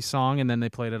centerpiece song, and then they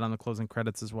played it on the closing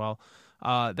credits as well.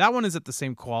 That one is at the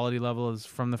same quality level as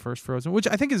from the first Frozen, which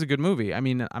I think is a good movie. I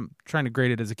mean, I'm trying to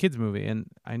grade it as a kids movie, and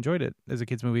I enjoyed it as a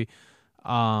kids movie.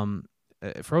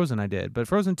 Frozen I did, but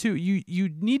Frozen 2, you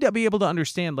need to be able to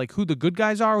understand like who the good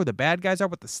guys are, who the bad guys are,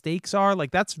 what the stakes are. Like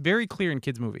that's very clear in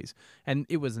kids movies, and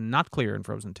it was not clear in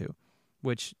Frozen 2,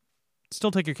 which still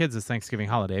take your kids this Thanksgiving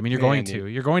holiday. I mean, you're going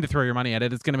to throw your money at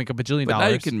it. It's going to make $1 billion. But now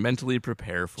you can mentally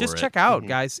prepare for it. Just check out,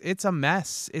 guys. It's a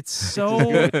mess. It's so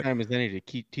good time as any to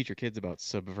teach your kids about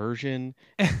subversion,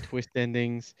 twist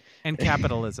endings, and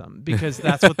capitalism, because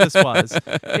that's what this was.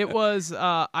 It was.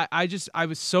 I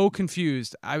was so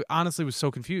confused. I honestly was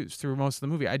so confused through most of the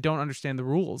movie. I don't understand the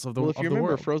rules of the. Well, if you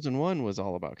remember, world. Frozen 1 was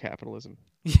all about capitalism.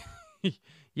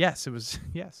 Yes, it was.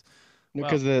 Yes.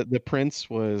 Because the prince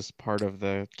was part of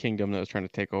the kingdom that was trying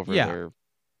to take over their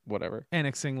whatever.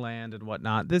 Annexing land and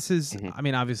whatnot. This is, I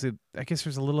mean, obviously, I guess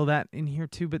there's a little of that in here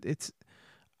too, but it's,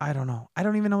 I don't know. I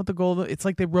don't even know what the goal, it's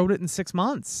like they wrote it in 6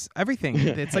 months. Everything.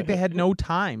 It's like they had no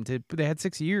time they had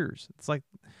 6 years. It's like,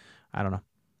 I don't know.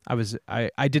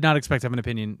 I did not expect to have an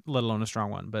opinion, let alone a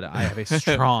strong one, but I have a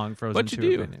strong Frozen 2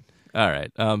 opinion. All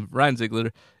right. Ryan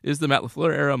Ziegler, is the Matt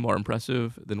LaFleur era more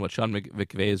impressive than what Sean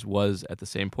McVay's was at the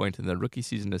same point in the rookie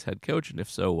season as head coach? And if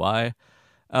so, why?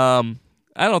 I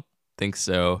don't think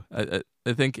so. I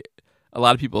think a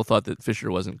lot of people thought that Fisher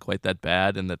wasn't quite that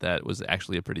bad and that was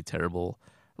actually a pretty terrible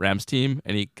Rams team.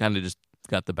 And he kind of just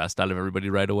got the best out of everybody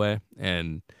right away.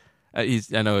 And I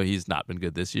know he's not been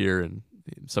good this year, and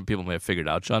some people may have figured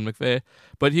out Sean McVay,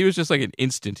 but he was just like an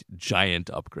instant giant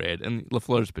upgrade. And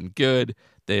LaFleur's been good.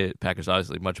 The Packers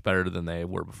obviously much better than they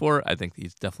were before. I think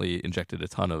he's definitely injected a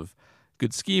ton of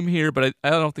good scheme here, but I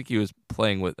don't think he was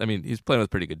playing with. I mean, he's playing with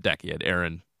pretty good deck. He had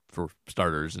Aaron for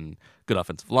starters and good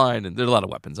offensive line, and there's a lot of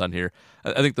weapons on here.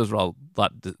 I think those were a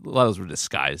lot of those were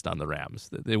disguised on the Rams.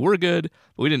 They were good,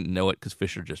 but we didn't know it because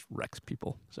Fisher just wrecks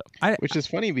people. So, which is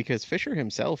funny because Fisher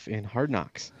himself in Hard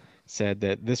Knocks said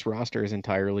that this roster is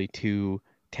entirely too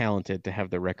talented to have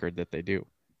the record that they do,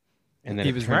 and then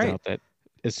he was turns right. out that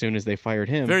as soon as they fired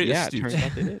him, Very it astute. turns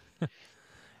out they did.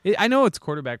 I know it's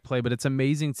quarterback play, but it's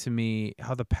amazing to me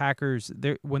how the Packers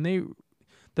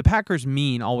the Packers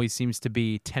mean always seems to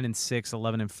be 10-6,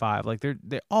 11-5. Like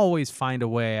they always find a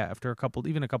way after a couple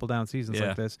down seasons Yeah.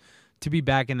 like this to be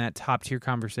back in that top tier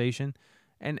conversation.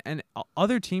 And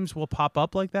other teams will pop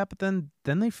up like that, but then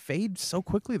they fade so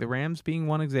quickly. The Rams being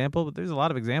one example, but there's a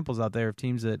lot of examples out there of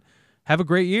teams that have a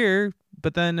great year,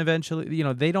 but then eventually,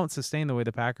 they don't sustain the way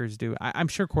the Packers do. I'm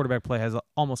sure quarterback play has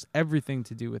almost everything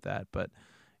to do with that, but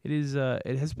it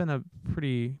has been a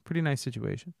pretty nice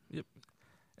situation. Yep.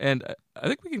 And I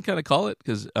think we can kind of call it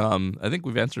because I think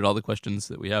we've answered all the questions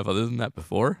that we have other than that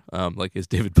before. Like, is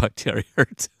David Bakhtiari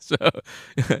hurt? So,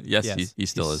 yes, he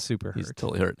still is. Super hurt. He's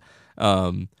totally hurt.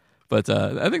 But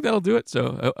I think that'll do it.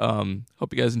 So,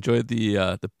 hope you guys enjoyed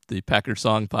the Packers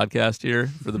song podcast here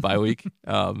for the bye week.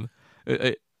 I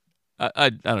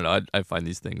don't know. I find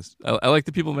these things. I like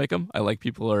that people make them. I like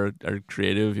people are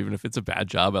creative, even if it's a bad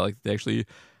job. I like that they actually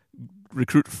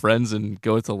recruit friends and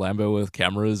go to Lambeau with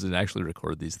cameras and actually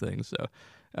record these things. So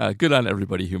good on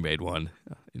everybody who made one,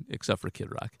 except for Kid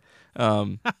Rock.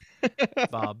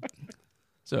 Bob.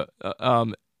 So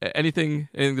anything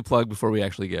to plug before we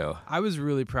actually go? I was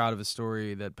really proud of a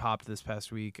story that popped this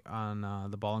past week on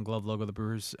the Ball and Glove logo. The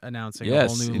Brewers announcing a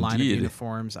whole new line of indeed.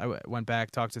 uniforms. I went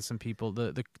back, talked to some people.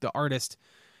 The artist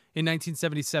in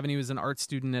 1977, he was an art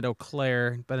student at Eau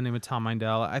Claire by the name of Tom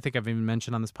Mindell. I think I've even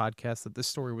mentioned on this podcast that this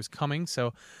story was coming.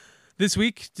 So this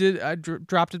week, I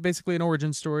dropped it, basically an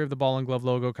origin story of the Ball and Glove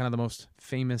logo, kind of the most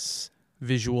famous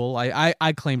visual.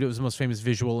 I claimed it was the most famous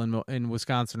visual in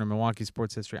Wisconsin or Milwaukee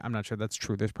sports history. I'm not sure that's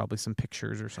true. There's probably some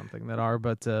pictures or something that are,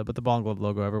 but the Ball and Glove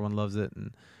logo, everyone loves it,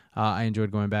 and I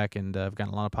enjoyed going back, and I've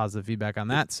gotten a lot of positive feedback on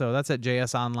that. So that's at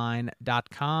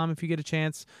jsonline.com if you get a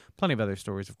chance. Plenty of other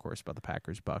stories, of course, about the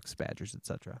Packers, Bucks, Badgers,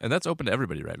 etc. And that's open to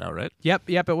everybody right now, right? Yep.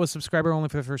 It was subscriber only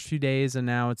for the first few days, and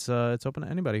now it's open to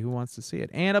anybody who wants to see it.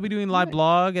 And I'll be doing live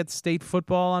blog at State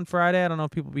Football on Friday. I don't know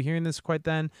if people will be hearing this quite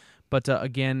then, but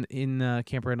again in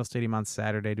Camp Randall Stadium on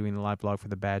Saturday, doing the live blog for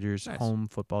the Badgers home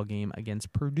football game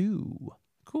against Purdue.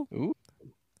 Cool. Ooh.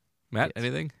 Matt,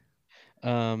 anything?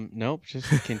 Nope. Just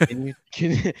continue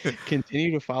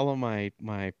to follow my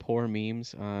poor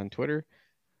memes on Twitter.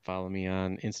 Follow me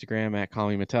on Instagram at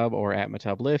CallMeMatub or at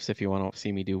MatubLifts if you want to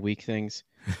see me do weak things.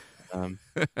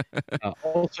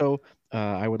 Also,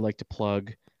 I would like to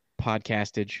plug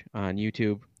Podcastage on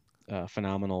YouTube.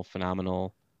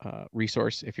 Phenomenal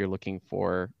resource if you're looking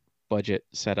for budget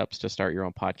setups to start your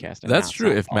own podcast. That's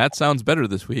true. If Matt sounds better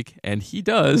this week, and he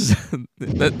does,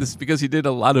 this is because he did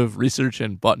a lot of research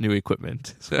and bought new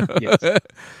equipment. So, Yes.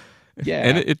 Yeah,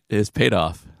 and it has paid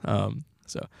off.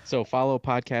 So follow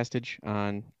Podcastage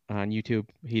on YouTube.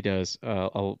 He does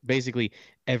basically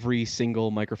every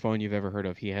single microphone you've ever heard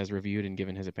of. He has reviewed and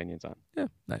given his opinions on. Yeah,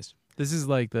 nice. This is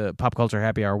like the pop culture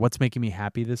happy hour. What's making me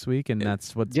happy this week? And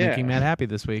that's what's making Matt happy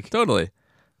this week. Totally.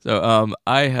 So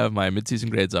I have my midseason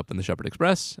grades up in the Shepherd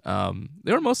Express.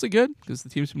 They were mostly good because the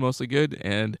team's been mostly good.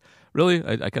 And really,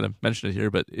 I kind of mentioned it here,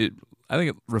 but I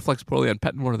think it reflects poorly on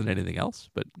Pettin more than anything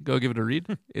else. But go give it a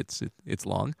read. It's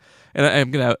long. And I'm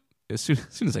going to, as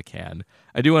soon as I can,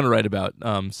 I do want to write about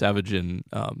Savage and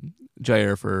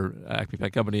Jair for Acme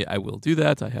Pet Company. I will do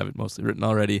that. I have it mostly written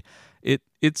already.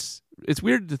 It's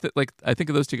weird to I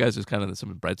think of those two guys as kind of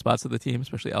some bright spots of the team,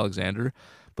 especially Alexander,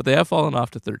 but they have fallen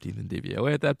off to 13th in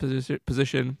DVOA at that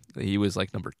position. He was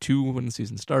like number 2 when the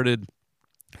season started,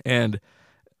 and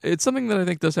it's something that I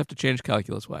think does have to change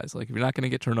calculus wise. Like if you're not going to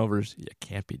get turnovers, you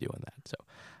can't be doing that. So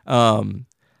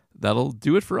that'll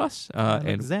do it for us.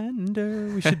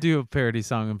 Alexander. We should do a parody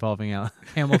song involving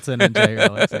Hamilton and Jair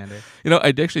Alexander.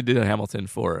 I actually did a Hamilton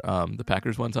for the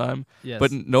Packers one time,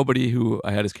 but nobody who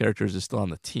I had as characters is still on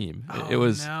the team. It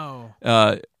was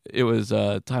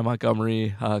Ty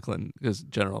Montgomery, Clinton, because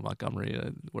General Montgomery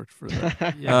worked for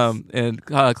that. And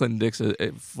Clinton Dix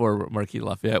for Marquis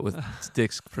Lafayette with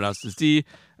Dix pronounced as D.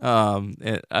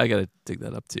 And I got to dig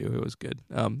that up too. It was good.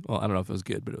 Well, I don't know if it was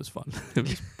good, but it was fun. It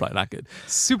was probably not good.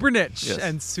 Super niche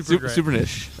and super great. Super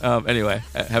niche. Anyway,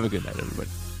 have a good night, everybody.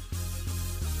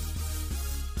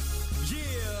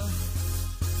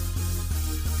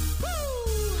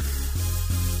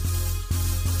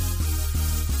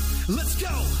 Let's go!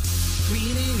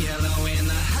 Green and yellow in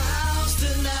the house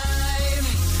tonight.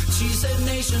 She said,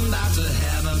 Nation, about to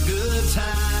have a good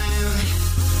time.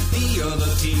 The other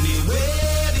team be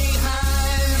way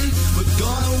behind. We're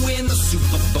gonna win the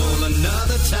Super Bowl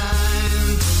another time.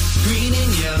 Green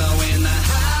and yellow in the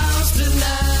house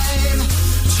tonight.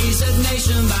 She said,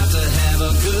 Nation, about to have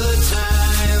a good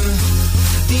time.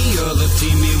 The other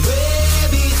team be way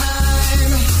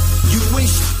behind. You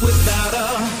wish without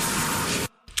a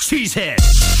cheesehead.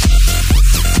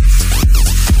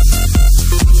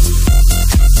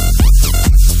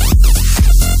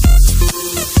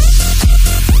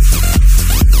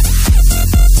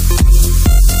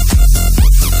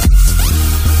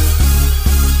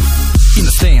 In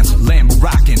the stands, Lambo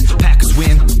rockin', Packers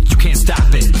win, you can't stop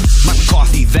it. Mike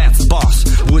McCarthy, that's the boss.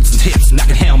 Woods and hips,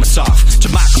 knocking helmets off.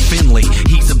 Jamaica Finley,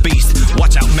 he's a beast.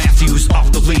 Watch out, Matthews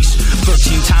off the leash.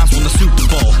 13 times won the Super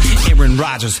Bowl. Aaron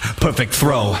Rodgers, perfect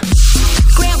throw.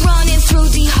 Grant Run